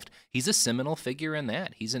evolved, he's a seminal figure in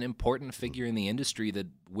that. He's an important figure in the industry that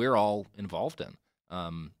we're all involved in.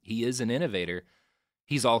 He is an innovator.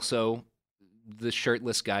 He's also the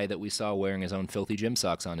shirtless guy that we saw wearing his own filthy gym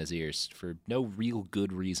socks on his ears for no real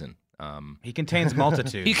good reason. He contains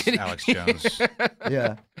multitudes, Alex Jones.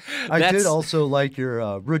 Yeah. I did also like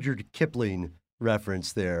your Rudyard Kipling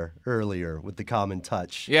reference there earlier with the common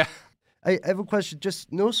touch. Yeah. I have a question,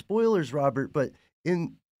 just no spoilers, Robert, but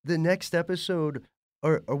in the next episode,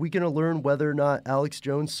 are we going to learn whether or not Alex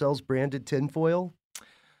Jones sells branded tinfoil?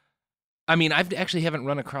 I mean, I actually haven't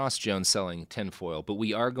run across Jones selling tinfoil, but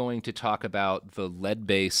we are going to talk about the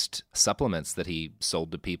lead-based supplements that he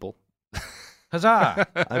sold to people. Huzzah!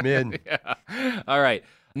 I'm in. Yeah. All right.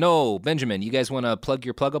 Noel, Benjamin, you guys want to plug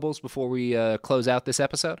your pluggables before we close out this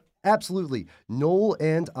episode? Absolutely. Noel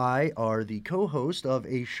and I are the co-host of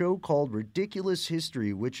a show called Ridiculous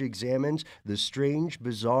History, which examines the strange,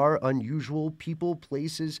 bizarre, unusual people,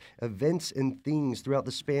 places, events, and things throughout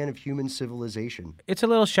the span of human civilization. It's a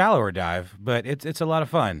little shallower dive, but it's a lot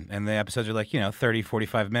of fun. And the episodes are 30,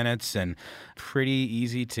 45 minutes and pretty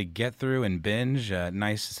easy to get through and binge.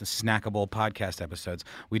 Nice, snackable podcast episodes.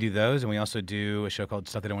 We do those, and we also do a show called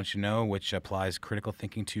Stuff They Don't Want You to Know, which applies critical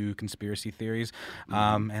thinking to conspiracy theories.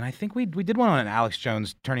 And I think we did one on Alex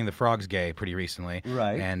Jones turning the frogs gay pretty recently,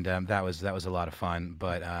 right? And that was a lot of fun.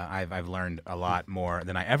 But I've learned a lot more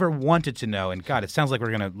than I ever wanted to know. And God, it sounds like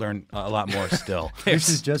we're going to learn a lot more still. This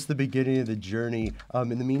is just the beginning of the journey. In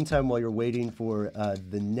the meantime, while you're waiting for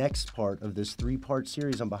the next part of this 3-part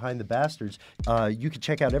series on Behind the Bastards, you can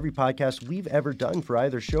check out every podcast we've ever done for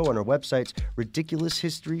either show on our websites,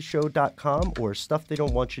 ridiculoushistoryshow.com or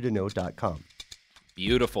stufftheydon'twantyoutoKnow.com.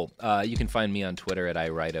 Beautiful. You can find me on Twitter at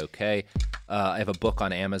iWriteOK. I have a book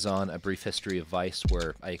on Amazon, A Brief History of Vice,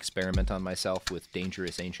 where I experiment on myself with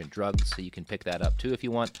dangerous ancient drugs, so you can pick that up too if you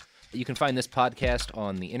want. You can find this podcast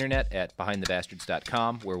on the internet at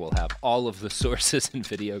BehindTheBastards.com, where we'll have all of the sources and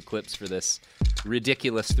video clips for this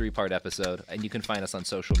ridiculous 3-part episode. And you can find us on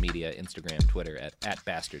social media, Instagram, Twitter, at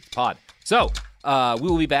BastardsPod. So, we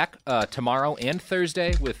will be back tomorrow and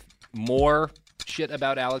Thursday with more shit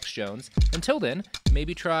about Alex Jones. Until then,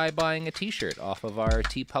 maybe try buying a t-shirt off of our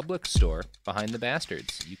TeePublic store, Behind the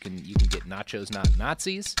Bastards. You can get Nachos Not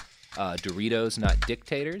Nazis, Doritos Not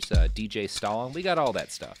Dictators, DJ Stalin. We got all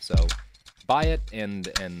that stuff. So buy it and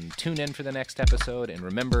tune in for the next episode. And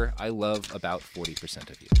remember, I love about 40%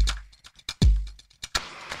 of you.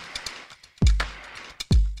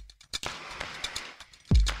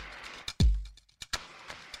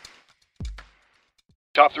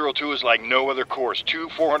 Top Thrill 2 is like no other course. 2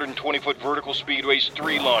 420-foot vertical speedways,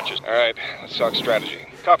 3 launches. All right, let's talk strategy.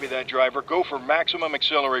 Copy that, driver. Go for maximum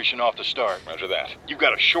acceleration off the start. Roger that. You've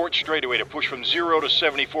got a short straightaway to push from 0 to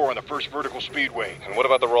 74 on the first vertical speedway. And what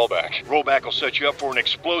about the rollback? Rollback will set you up for an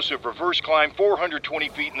explosive reverse climb 420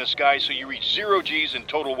 feet in the sky so you reach 0 Gs in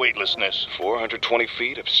total weightlessness. 420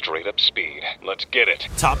 feet of straight-up speed. Let's get it.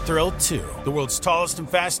 Top Thrill 2, the world's tallest and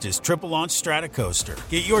fastest triple-launch Stratocoaster.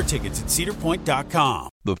 Get your tickets at cedarpoint.com.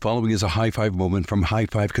 The following is a high-five moment from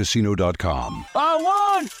highfivecasino.com. I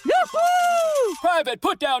won! Yahoo! Private,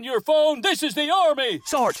 put down your phone. This is the Army.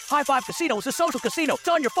 Sarge, High Five Casino is a social casino. It's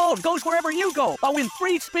on your phone. Goes wherever you go. I win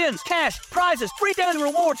free spins, cash, prizes, free daily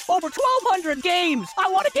rewards, over 1,200 games. I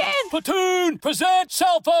won again. Platoon, present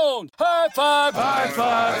cell phone. High Five. High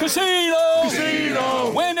Five. Casino.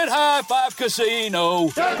 Casino. Win at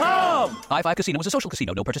highfivecasino.com. High Five Casino is a social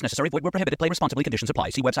casino. No purchase necessary. Void where prohibited. Play responsibly. Conditions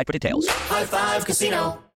apply. See website for details. High Five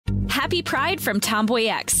Casino. Happy Pride from Tomboy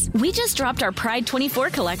X. We just dropped our Pride 24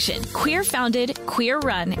 collection. Queer founded, queer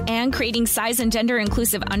run, and creating size and gender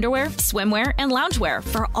inclusive underwear, swimwear, and loungewear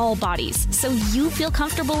for all bodies so you feel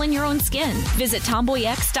comfortable in your own skin. Visit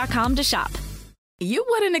tomboyx.com to shop. You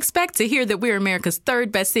wouldn't expect to hear that we're America's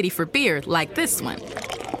third best city for beer like this one.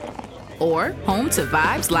 Or home to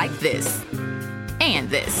vibes like this. And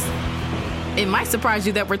this. It might surprise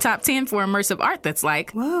you that we're top 10 for immersive art that's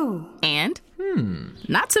like, whoa. And,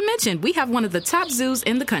 not to mention, we have one of the top zoos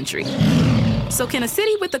in the country. So can a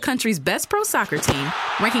city with the country's best pro soccer team,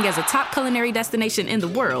 ranking as a top culinary destination in the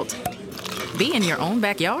world, be in your own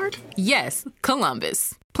backyard? Yes,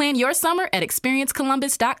 Columbus. Plan your summer at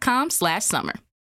experiencecolumbus.com/summer.